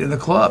played in the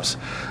clubs.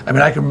 I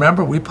mean, I can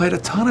remember we played a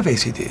ton of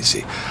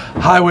AC/DC.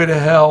 Highway to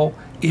Hell,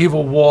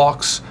 Evil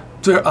Walks,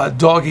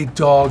 Dog Eat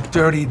Dog,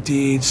 Dirty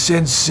Deeds,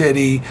 Sin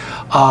City.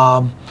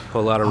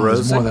 Whole Lot of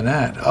Rosie? More than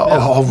that.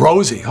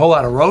 Rosie, Whole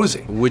Lot of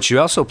Rosie. Which you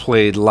also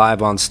played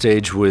live on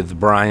stage with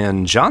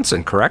Brian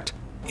Johnson, correct?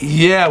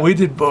 Yeah, we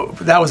did.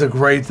 That was a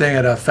great thing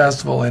at a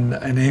festival in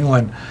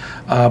England.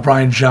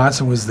 Brian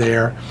Johnson was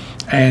there,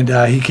 and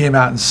he came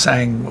out and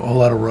sang A Whole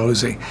Lot of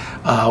Rosie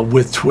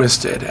with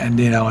Twisted, and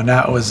and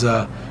that was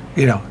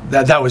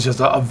that was just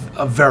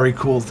a very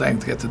cool thing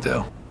to get to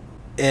do.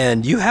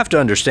 And you have to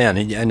understand,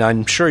 and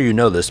I'm sure you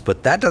know this,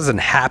 but that doesn't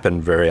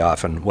happen very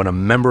often when a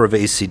member of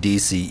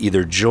AC/DC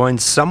either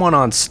joins someone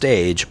on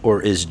stage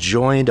or is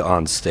joined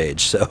on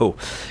stage. So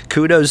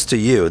kudos to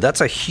you.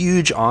 That's a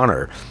huge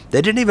honor.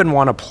 They didn't even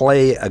want to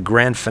play a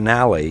grand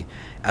finale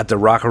at the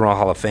Rock and Roll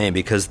Hall of Fame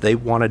because they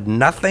wanted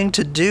nothing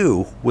to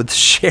do with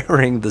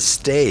sharing the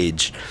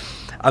stage.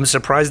 I'm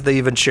surprised they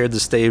even shared the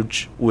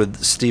stage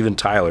with Steven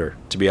Tyler,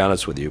 to be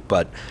honest with you.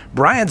 But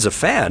Brian's a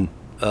fan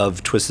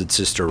of Twisted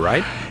Sister,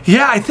 right?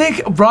 Yeah, I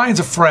think Brian's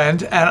a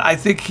friend, and I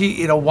think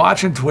he,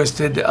 watching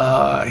Twisted,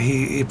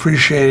 he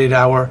appreciated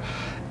our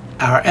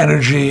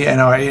energy and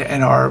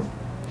our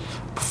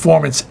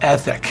performance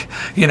ethic.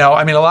 A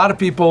lot of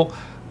people,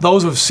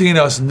 those who've seen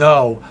us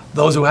know.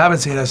 Those who haven't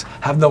seen us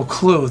have no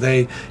clue.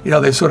 They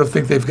sort of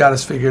think they've got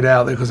us figured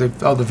out because the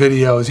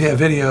videos. Yeah,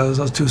 videos,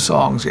 those two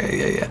songs.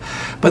 Yeah.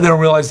 But they don't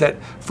realize that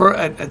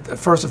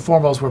first and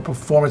foremost, we're a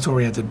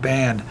performance-oriented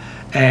band,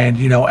 and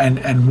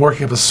and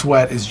working up a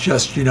sweat is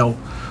just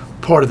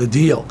part of the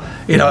deal.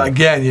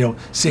 Again,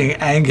 seeing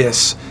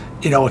Angus,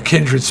 a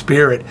kindred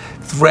spirit,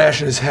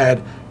 thrashing his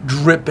head,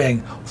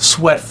 dripping,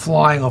 sweat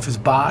flying off his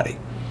body.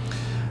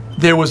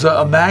 There was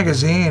a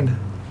magazine,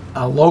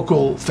 a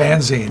local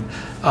fanzine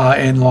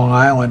in Long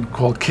Island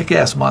called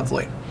Kick-Ass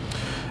Monthly.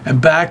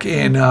 And back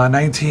in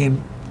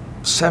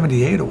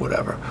 1978 or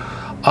whatever,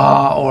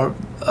 or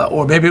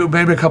maybe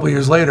a couple of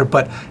years later,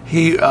 but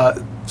he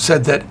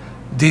said that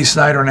Dee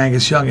Snider and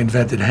Angus Young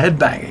invented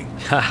headbanging.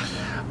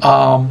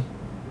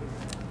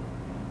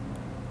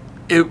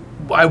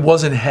 I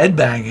wasn't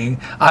headbanging.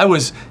 I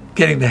was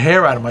getting the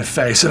hair out of my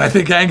face, and I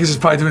think Angus is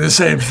probably doing the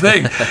same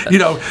thing.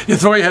 You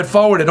throw your head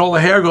forward and all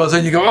the hair goes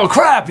in, you go, oh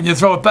crap, and you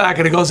throw it back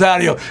and it goes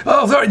out, and you go,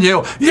 oh, and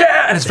you go,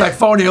 yeah, and it's back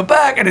forward and you go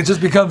back, and it just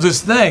becomes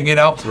this thing,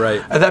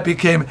 Right. And that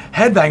became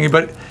headbanging,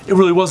 but it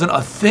really wasn't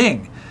a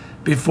thing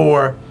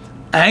before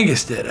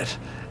Angus did it.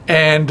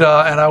 And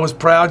I was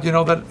proud,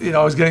 that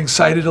I was getting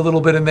cited a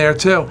little bit in there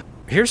too.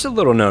 Here's a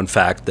little known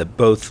fact that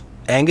both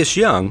Angus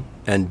Young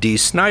and Dee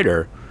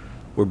Snider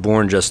were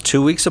born just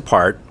 2 weeks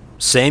apart,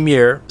 same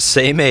year,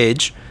 same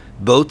age.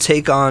 Both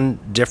take on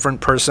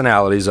different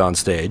personalities on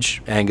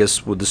stage.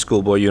 Angus with the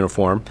schoolboy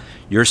uniform,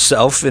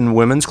 yourself in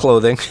women's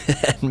clothing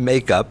and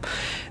makeup.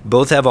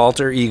 Both have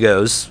alter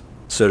egos,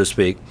 so to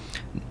speak.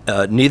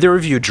 Neither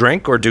of you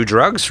drink or do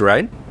drugs,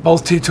 right?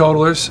 Both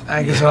teetotalers.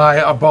 Angus and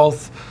I are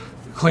both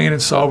clean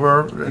and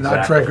sober,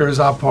 not drinkers,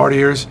 not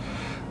partiers.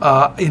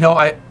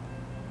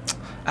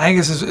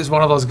 Angus is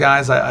one of those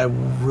guys I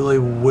really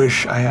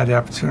wish I had the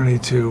opportunity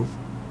to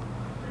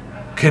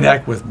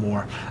connect with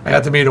more. I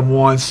got to meet him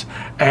once,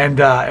 and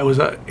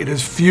it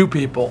is few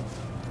people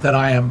that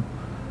I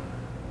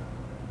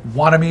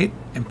want to meet,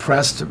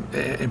 impressed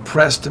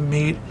to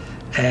meet,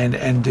 and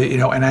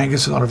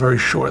Angus is on a very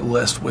short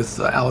list with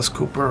Alice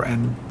Cooper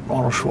and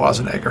Arnold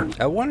Schwarzenegger.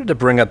 I wanted to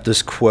bring up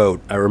this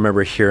quote I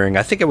remember hearing.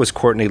 I think it was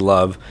Courtney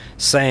Love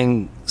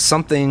saying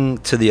something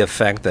to the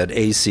effect that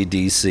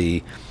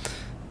AC/DC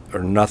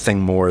are nothing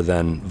more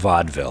than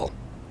vaudeville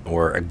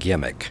or a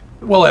gimmick.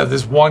 Well,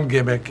 there's one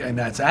gimmick, and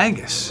that's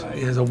Angus.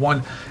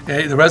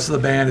 The rest of the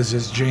band is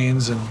just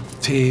jeans and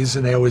tees,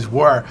 and they always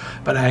were.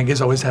 But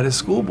Angus always had his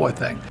schoolboy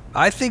thing.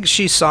 I think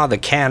she saw the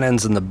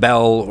cannons and the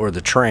bell or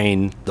the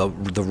train, the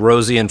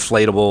rosy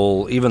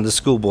inflatable, even the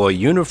schoolboy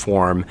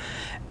uniform,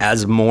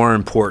 as more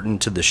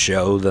important to the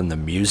show than the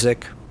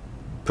music,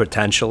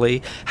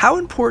 potentially. How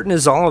important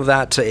is all of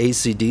that to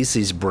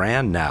AC/DC's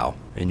brand now,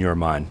 in your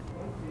mind?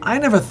 I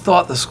never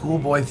thought the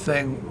schoolboy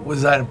thing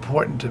was that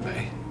important to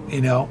me,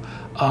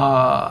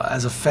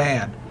 as a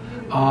fan.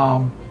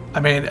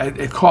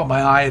 It caught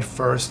my eye at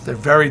first. They're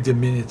very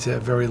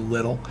diminutive, very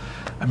little.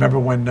 I remember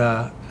when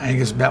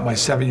Angus met my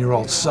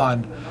 7-year-old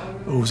son,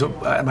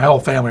 my whole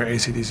family are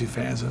AC/DC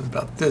fans. It was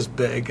about this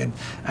big, and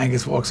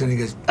Angus walks in and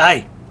he goes,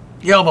 "Hey,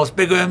 you're almost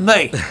bigger than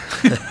me."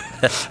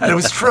 And it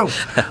was true.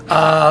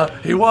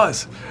 He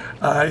was.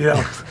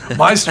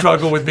 My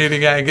struggle with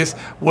meeting Angus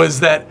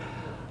was that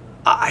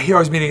here I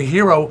was meeting a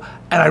hero,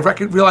 and I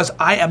realized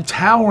I am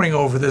towering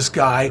over this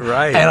guy,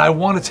 right. And I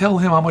want to tell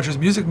him how much his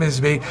music means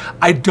to me.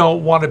 I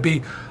don't want to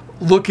be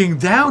looking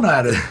down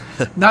at him.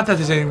 Not that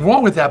there's anything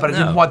wrong with that, but I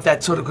didn't want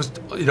that sort of, because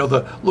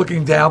the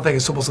looking down thing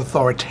is almost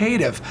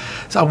authoritative.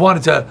 So I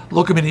wanted to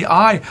look him in the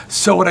eye.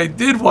 So what I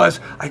did was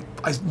I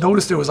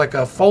noticed there was like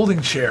a folding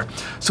chair.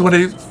 So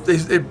when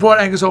they brought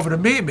Angus over to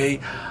meet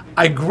me,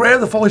 I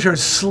grabbed the folding chair and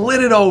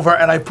slid it over,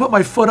 and I put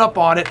my foot up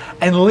on it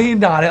and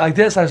leaned on it like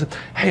this. I was like,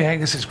 "Hey,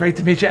 Angus, it's great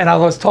to meet you." And I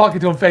was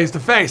talking to him face to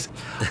face.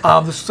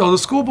 So the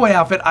schoolboy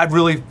outfit,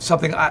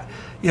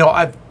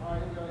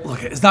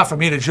 look, it's not for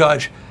me to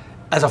judge.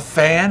 As a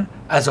fan,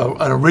 as an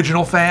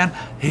original fan,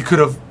 he could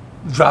have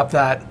dropped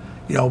that,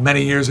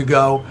 many years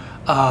ago,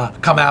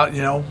 come out,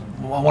 on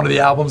one of the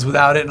albums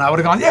without it, and I would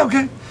have gone, yeah,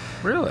 okay.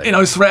 Really?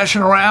 He's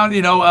thrashing around,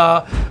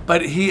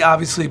 but he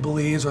obviously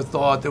believes or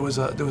thought there was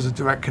a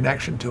direct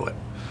connection to it,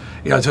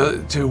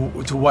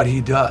 to what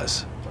he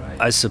does.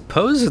 I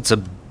suppose it's a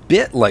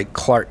bit like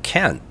Clark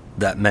Kent,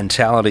 that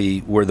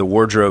mentality where the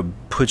wardrobe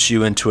puts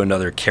you into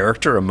another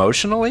character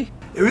emotionally.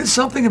 There is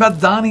something about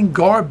donning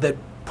garb that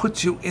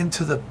puts you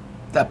into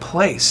that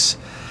place,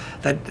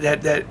 and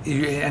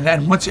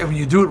then when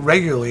you do it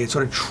regularly, it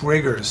sort of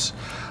triggers.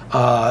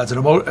 It's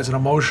an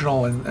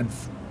emotional and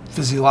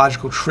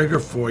physiological trigger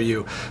for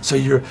you. So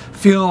you're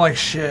feeling like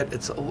shit.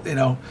 It's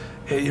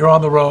you're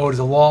on the road. It's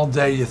a long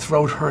day. Your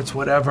throat hurts.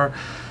 Whatever.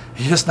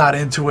 You're just not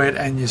into it,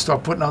 and you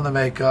start putting on the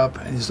makeup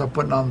and you start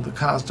putting on the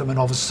costume, and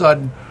all of a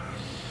sudden,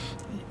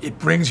 it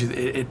brings you.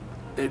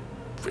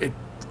 It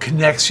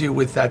connects you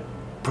with that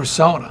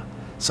persona.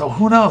 So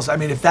who knows? I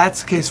mean, if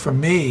that's the case for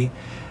me,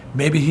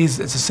 maybe it's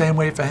the same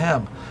way for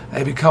him.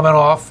 Maybe coming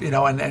off,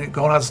 and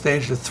going on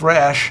stage to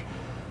thrash,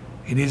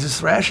 he needs his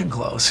thrashing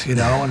clothes, and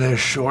there's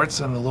shorts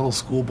and a little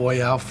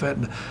schoolboy outfit.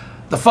 And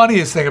the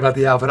funniest thing about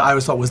the outfit I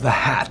always thought was the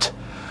hat,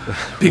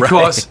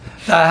 because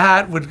the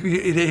hat would,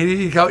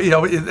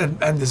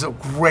 and there's a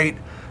great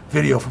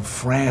video from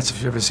France. If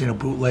you've ever seen a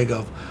bootleg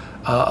of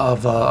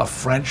a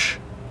French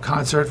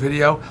concert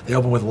video, they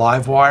open with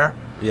Livewire.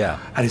 Yeah.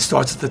 And he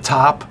starts at the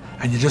top.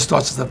 And you just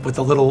starts with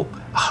the little,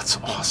 it's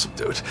awesome,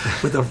 dude.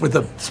 With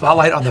the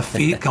spotlight on the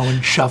feet going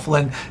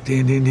shuffling,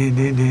 ding, ding, ding,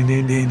 ding, ding,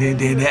 ding, ding, ding,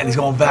 ding, and he's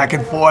going back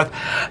and forth.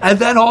 And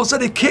then all of a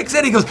sudden he kicks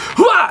in, he goes,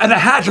 "Hua!" And the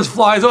hat just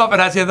flies off, and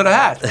that's the end of the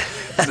hat.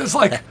 It's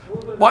like,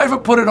 why even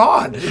put it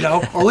on,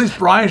 Or at least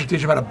Brian should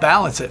teach him how to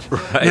balance it.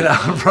 Right.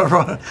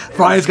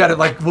 Brian's got it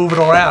like moving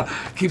around,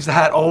 keeps the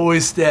hat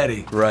always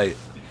steady. Right.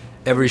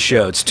 Every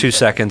show, it's 2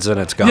 seconds and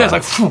it's gone. Yeah, it's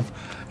like, phew,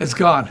 it's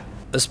gone.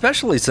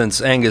 Especially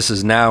since Angus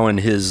is now in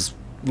his,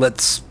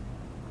 let's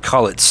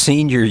call it,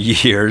 senior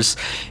years.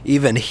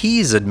 Even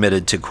he's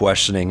admitted to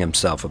questioning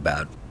himself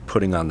about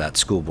putting on that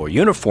schoolboy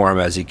uniform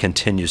as he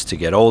continues to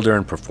get older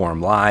and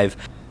perform live.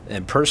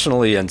 And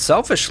personally and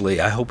selfishly,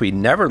 I hope he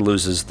never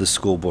loses the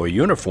schoolboy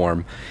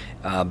uniform.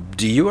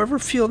 Do you ever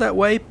feel that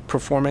way,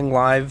 performing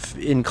live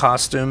in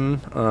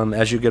costume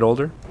as you get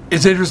older?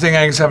 It's interesting.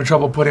 Angus having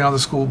trouble putting on the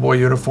schoolboy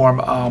uniform.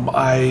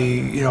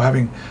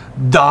 Having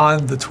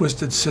donned the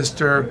Twisted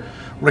Sister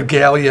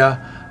regalia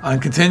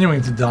and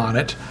continuing to don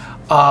it.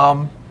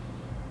 I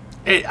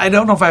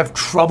don't know if I have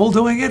trouble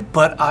doing it,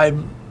 but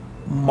I'm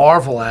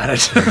marvel at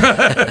it.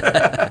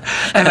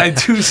 And I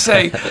do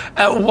say,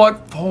 at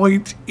what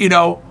point,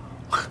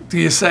 do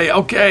you say,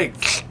 okay,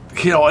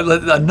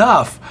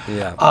 enough?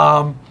 Yeah.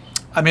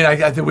 I mean,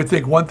 I would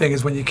think one thing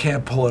is when you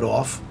can't pull it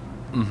off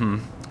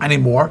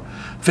anymore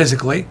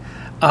physically.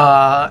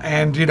 But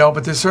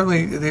there's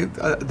certainly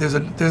there's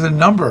a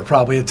number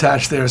probably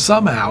attached there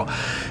somehow.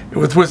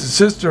 With Twisted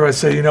Sister, I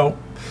say,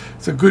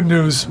 it's a good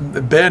news,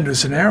 bad news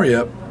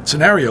scenario.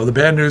 The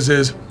bad news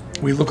is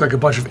we look like a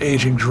bunch of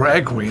aging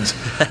drag queens.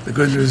 The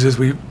good news is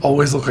we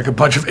always look like a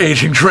bunch of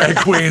aging drag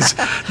queens.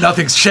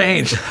 Nothing's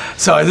changed.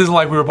 So it isn't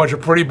like we were a bunch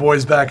of pretty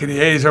boys back in the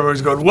 80s.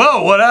 Everyone's going,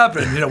 whoa, what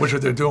happened? Which is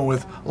what they're doing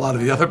with a lot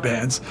of the other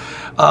bands.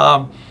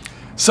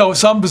 So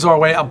some bizarre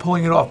way, I'm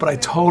pulling it off, but I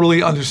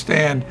totally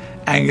understand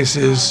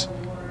Angus's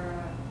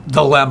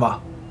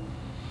dilemma.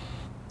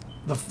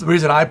 The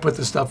reason I put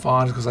this stuff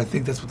on is because I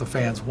think that's what the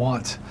fans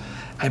want.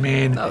 I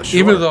mean,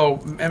 even though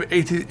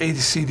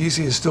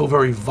AC/DC is still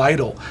very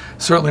vital,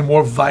 certainly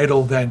more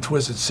vital than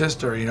Twisted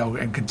Sister,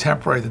 and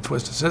contemporary than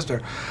Twisted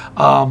Sister,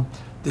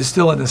 there's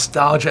still a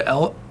nostalgia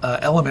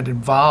element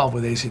involved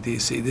with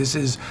AC/DC. This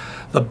is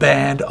the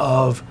band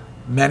of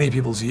many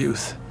people's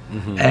youth,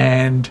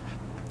 and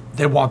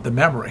they want the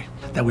memory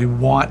that we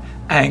want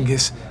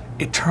Angus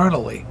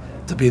eternally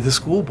to be the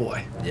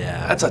schoolboy.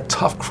 Yeah. That's a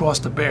tough cross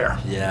to bear.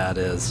 Yeah, it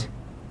is.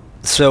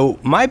 So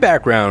my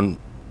background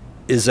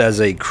is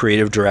as a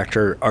creative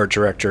director, art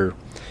director,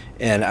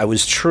 and I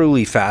was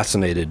truly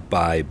fascinated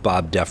by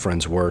Bob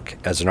Defrin's work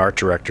as an art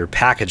director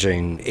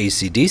packaging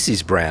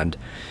AC/DC's brand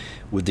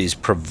with these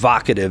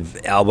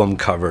provocative album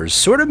covers,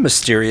 sort of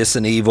mysterious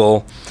and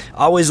evil,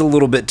 always a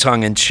little bit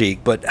tongue-in-cheek.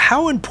 But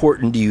how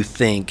important do you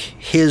think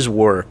his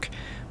work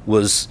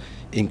was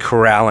in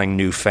corralling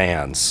new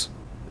fans?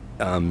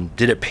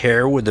 Did it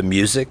pair with the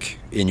music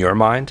in your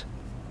mind?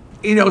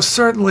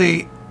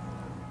 Certainly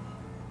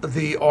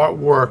the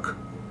artwork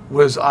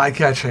was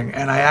eye-catching,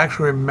 and I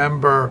actually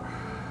remember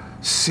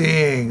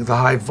seeing the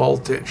High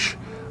Voltage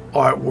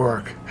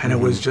artwork, and it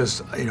was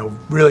just,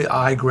 really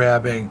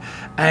eye-grabbing.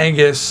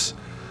 Angus,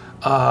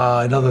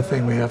 another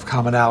thing we have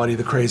commonality,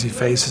 the crazy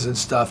faces and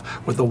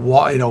stuff, with the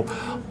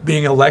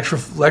being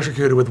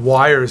electrocuted with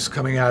wires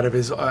coming out of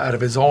his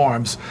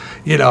arms.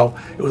 It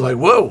was like,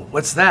 whoa,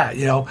 what's that?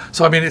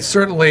 So I mean, it's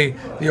certainly,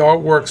 the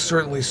artwork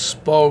certainly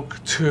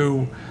spoke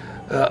to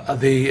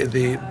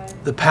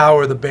the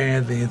power of the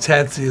band, the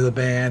intensity of the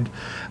band,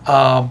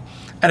 and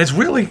it's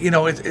really,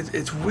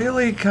 it's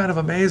really kind of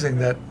amazing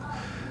that,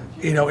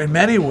 in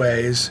many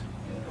ways,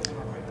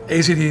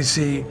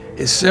 AC/DC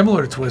is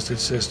similar to Twisted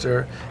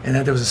Sister in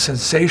that there was a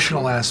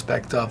sensational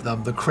aspect of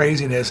them, the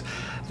craziness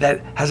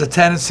that has a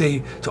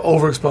tendency to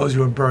overexpose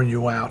you and burn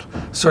you out.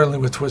 Certainly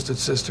with Twisted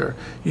Sister,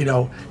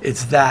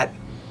 it's that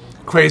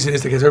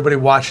craziness that gets everybody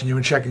watching you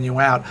and checking you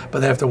out, but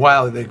then after a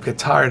while they get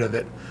tired of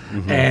it.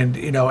 And,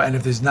 and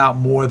if there's not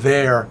more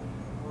there,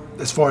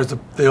 as far as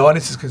the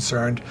audience is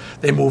concerned,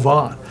 they move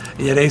on.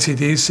 And yet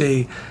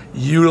AC/DC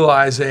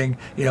utilizing,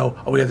 we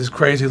have this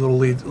crazy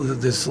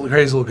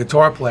little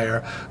guitar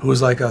player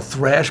who's like a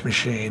thrash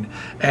machine,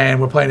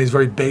 and we're playing these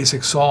very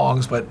basic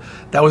songs, but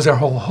that was their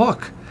whole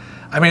hook.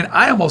 I mean,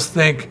 I almost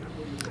think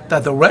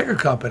that the record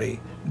company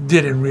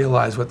didn't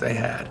realize what they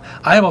had.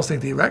 I almost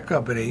think the record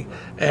company,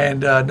 and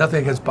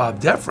nothing against Bob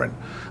Defrin,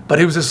 but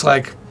he was just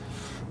like,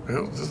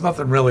 there's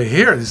nothing really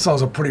here. These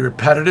songs are pretty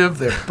repetitive.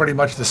 They're pretty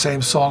much the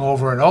same song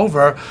over and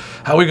over.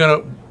 What are we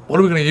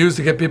gonna use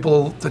to get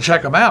people to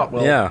check them out?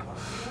 Well, yeah.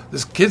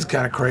 This kid's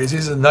kind of crazy.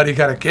 He's a nutty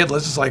kind of kid.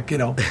 Let's just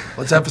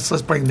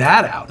let's bring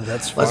that out.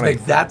 That's funny. Let's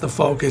make that the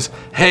focus.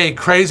 Hey,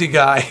 crazy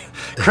guys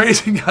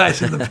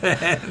in the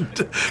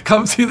band.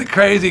 Come see the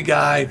crazy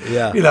guy.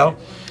 Yeah.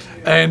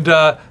 And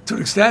to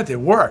an extent, it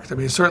worked. I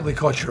mean, it certainly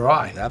caught your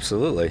eye.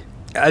 Absolutely.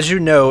 As you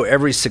know,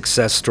 every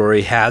success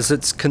story has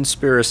its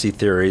conspiracy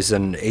theories,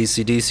 and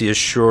AC/DC is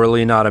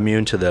surely not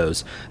immune to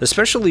those,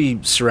 especially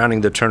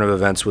surrounding the turn of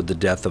events with the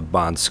death of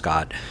Bon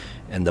Scott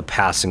and the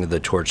passing of the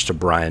torch to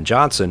Brian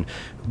Johnson,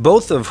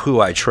 both of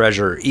who I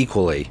treasure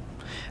equally.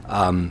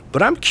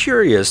 But I'm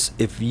curious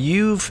if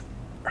you've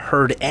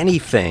heard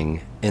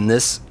anything in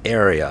this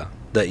area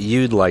that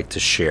you'd like to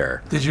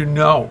share. Did you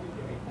know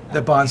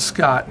that Bon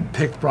Scott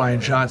picked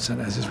Brian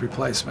Johnson as his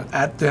replacement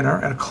at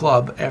dinner at a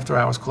club, after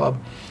hours club,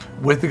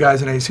 with the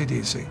guys in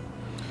AC/DC?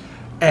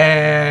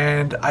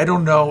 And I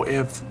don't know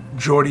if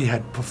Geordie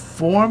had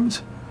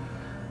performed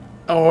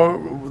or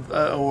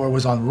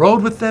was on the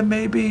road with them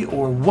maybe,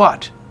 or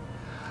what.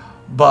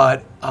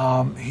 But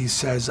he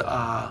says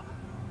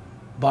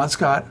Bon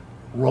Scott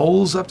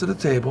rolls up to the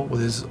table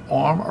with his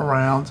arm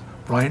around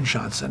Brian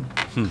Johnson,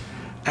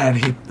 and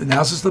he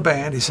announces to the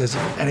band, he says,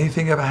 if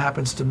anything ever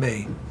happens to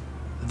me,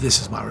 this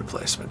is my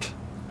replacement.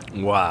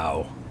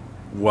 Wow.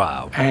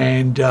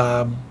 And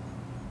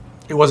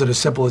it wasn't as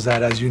simple as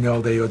that. As you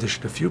know, they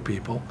auditioned a few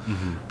people,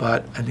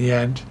 but in the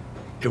end,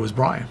 it was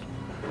Brian.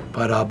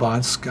 But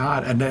Bon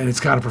Scott, and it's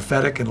kind of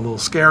prophetic and a little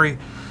scary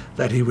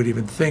that he would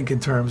even think in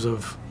terms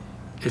of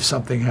if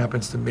something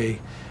happens to me.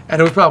 And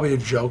it was probably a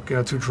joke,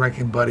 two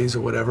drinking buddies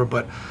or whatever.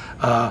 But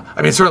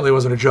it certainly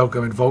wasn't a joke.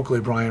 Vocally,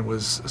 Brian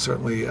was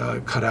certainly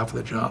cut out for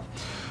the job.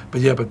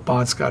 But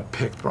Bon Scott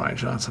picked Brian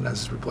Johnson as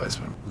his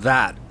replacement.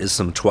 That is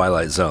some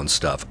Twilight Zone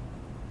stuff.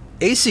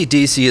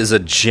 AC/DC is a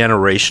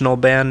generational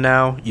band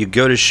now. You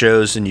go to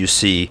shows and you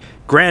see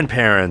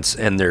grandparents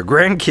and their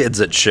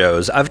grandkids at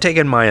shows. I've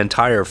taken my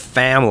entire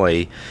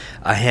family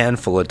a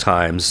handful of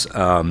times.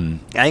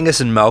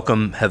 Angus and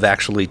Malcolm have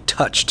actually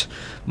touched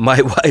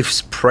my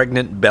wife's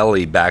pregnant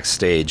belly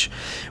backstage,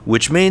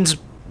 which means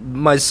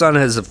my son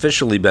has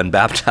officially been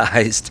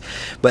baptized.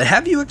 But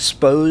have you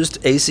exposed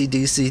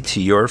AC/DC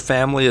to your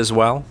family as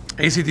well?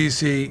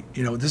 AC/DC,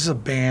 this is a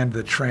band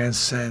that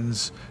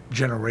transcends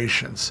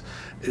generations.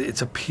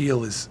 Its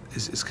appeal is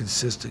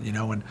consistent,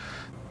 and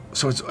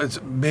so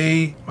it's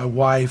me, my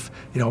wife,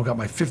 I've got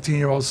my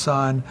 15-year-old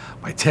son,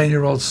 my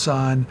 10-year-old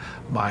son,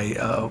 my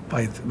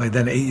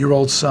then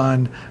 8-year-old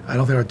son. I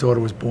don't think our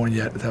daughter was born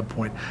yet at that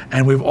point.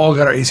 And we've all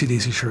got our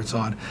AC/DC shirts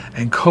on.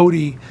 And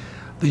Cody,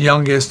 the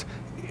youngest,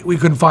 we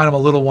couldn't find him a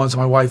little one, so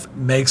my wife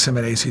makes him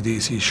an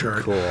AC/DC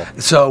shirt. Cool.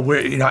 So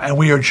and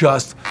we are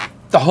just,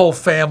 the whole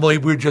family,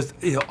 we're just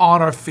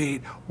on our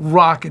feet,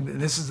 rocking.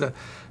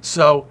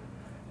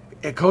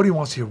 And Cody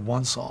wants to hear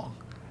one song.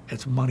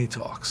 It's Money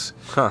Talks.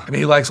 Huh.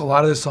 He likes a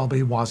lot of this song, but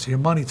he wants to hear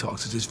Money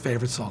Talks. It's his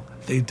favorite song.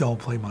 They don't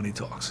play Money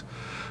Talks.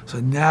 So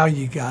now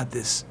you got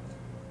this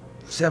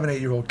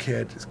 7-8-year-old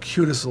kid, this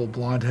cutest little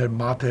blonde-head,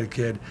 mop-head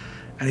kid,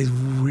 and he's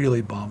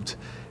really bummed.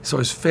 So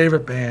his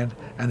favorite band,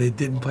 and they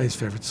didn't play his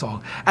favorite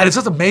song. And it's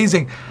just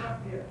amazing.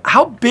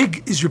 How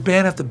big is your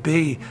band have to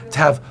be to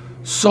have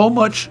so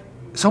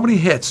many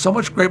hits, so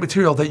much great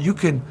material that you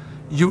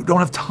don't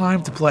have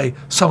time to play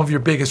some of your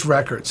biggest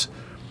records?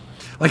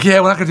 We're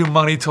not going to do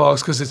Money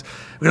Talks because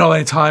we don't have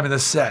any time in the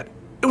set.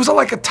 It was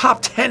like a top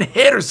 10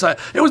 hit or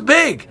something. It was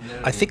big.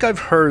 I think I've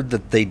heard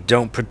that they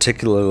don't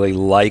particularly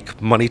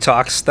like Money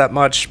Talks that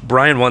much.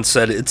 Brian once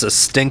said it's a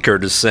stinker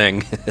to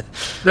sing.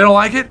 They don't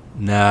like it?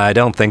 Nah, I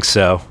don't think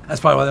so.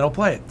 That's probably why they don't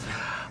play it.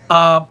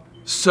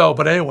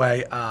 But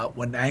anyway,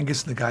 when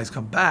Angus and the guys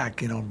come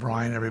back,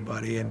 Brian,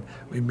 everybody, and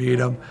we meet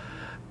him,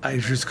 I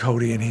introduced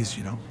Cody, and he's,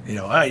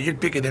 oh, you're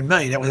bigger than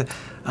me.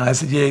 I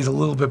said, yeah, he's a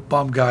little bit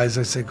bummed, guys.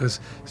 I said, because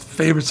his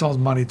favorite song is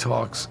Money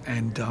Talks,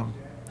 and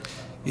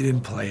he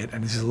didn't play it,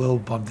 and he's a little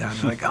bummed out.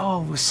 They're like,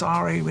 oh, we're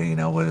sorry,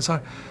 we're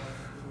sorry.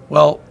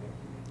 Well,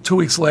 2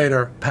 weeks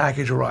later,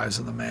 package arrives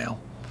in the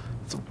mail.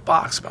 It's a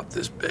box about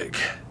this big.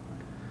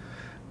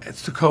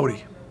 It's to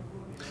Cody.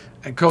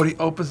 And Cody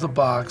opens the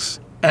box,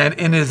 and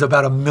in it is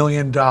about $1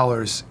 million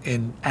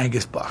in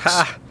Angus bucks.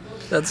 Ha,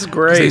 that's 'Cause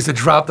great. they used to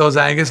drop those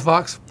Angus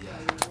bucks.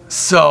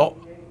 So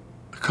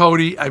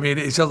Cody,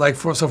 it's just like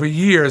for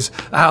years,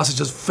 the house is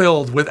just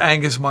filled with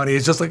Angus money.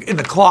 It's just like in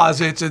the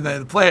closets, in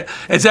the plant.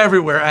 It's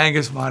everywhere,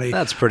 Angus money.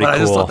 That's pretty cool. I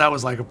just cool. thought that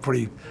was like a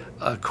pretty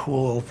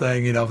cool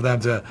thing, for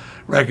them to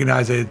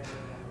recognize they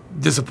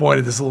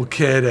disappointed this little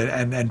kid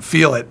and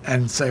feel it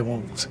and say,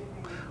 well,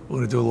 we're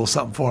going to do a little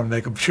something for him,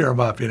 make him cheer him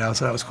up, so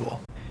that was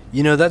cool.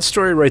 That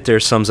story right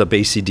there sums up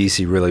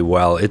AC/DC really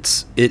well.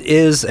 It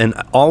is and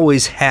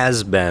always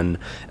has been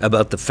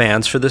about the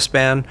fans for this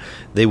band.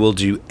 They will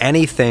do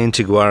anything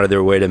to go out of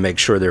their way to make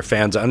sure their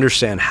fans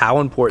understand how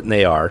important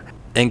they are.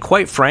 And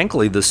quite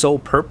frankly, the sole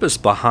purpose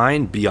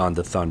behind Beyond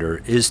the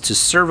Thunder is to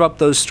serve up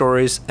those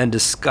stories and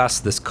discuss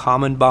this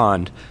common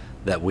bond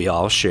that we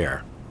all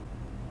share.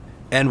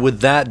 And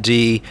with that,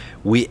 Dee,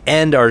 we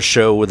end our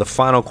show with a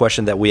final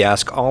question that we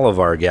ask all of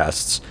our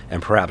guests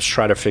and perhaps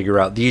try to figure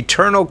out the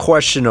eternal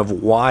question of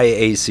why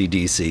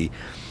AC/DC.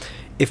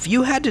 If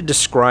you had to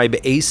describe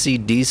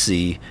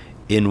AC/DC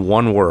in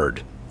one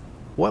word,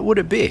 what would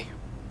it be?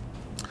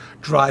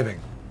 Driving.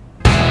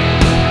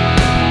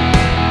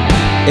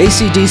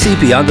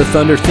 AC/DC Beyond the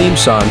Thunder theme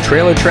song,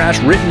 Trailer Trash,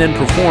 written and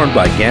performed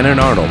by Gannon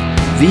Arnold.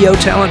 VO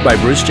talent by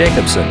Bruce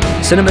Jacobson.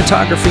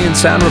 Cinematography and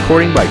sound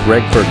recording by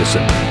Greg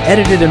Ferguson.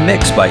 Edited and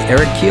mixed by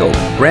Eric Kiel.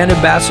 Brand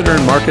ambassador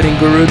and marketing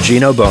guru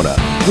Gino Bona.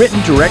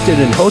 Written, directed,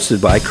 and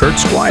hosted by Kurt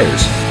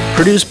Squires.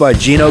 Produced by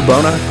Gino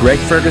Bona, Greg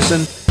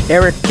Ferguson,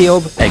 Eric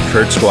Kiel, and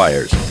Kurt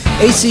Squires.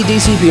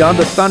 AC/DC Beyond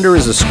the Thunder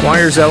is a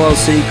Squires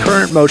LLC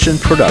current motion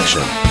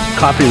production.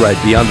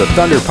 Copyright Beyond the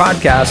Thunder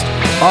podcast.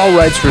 All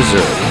rights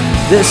reserved.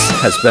 This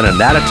has been a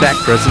Nat Attack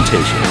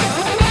presentation.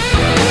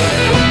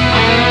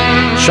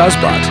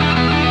 Shazbot.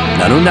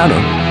 Nanu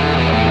Nanu.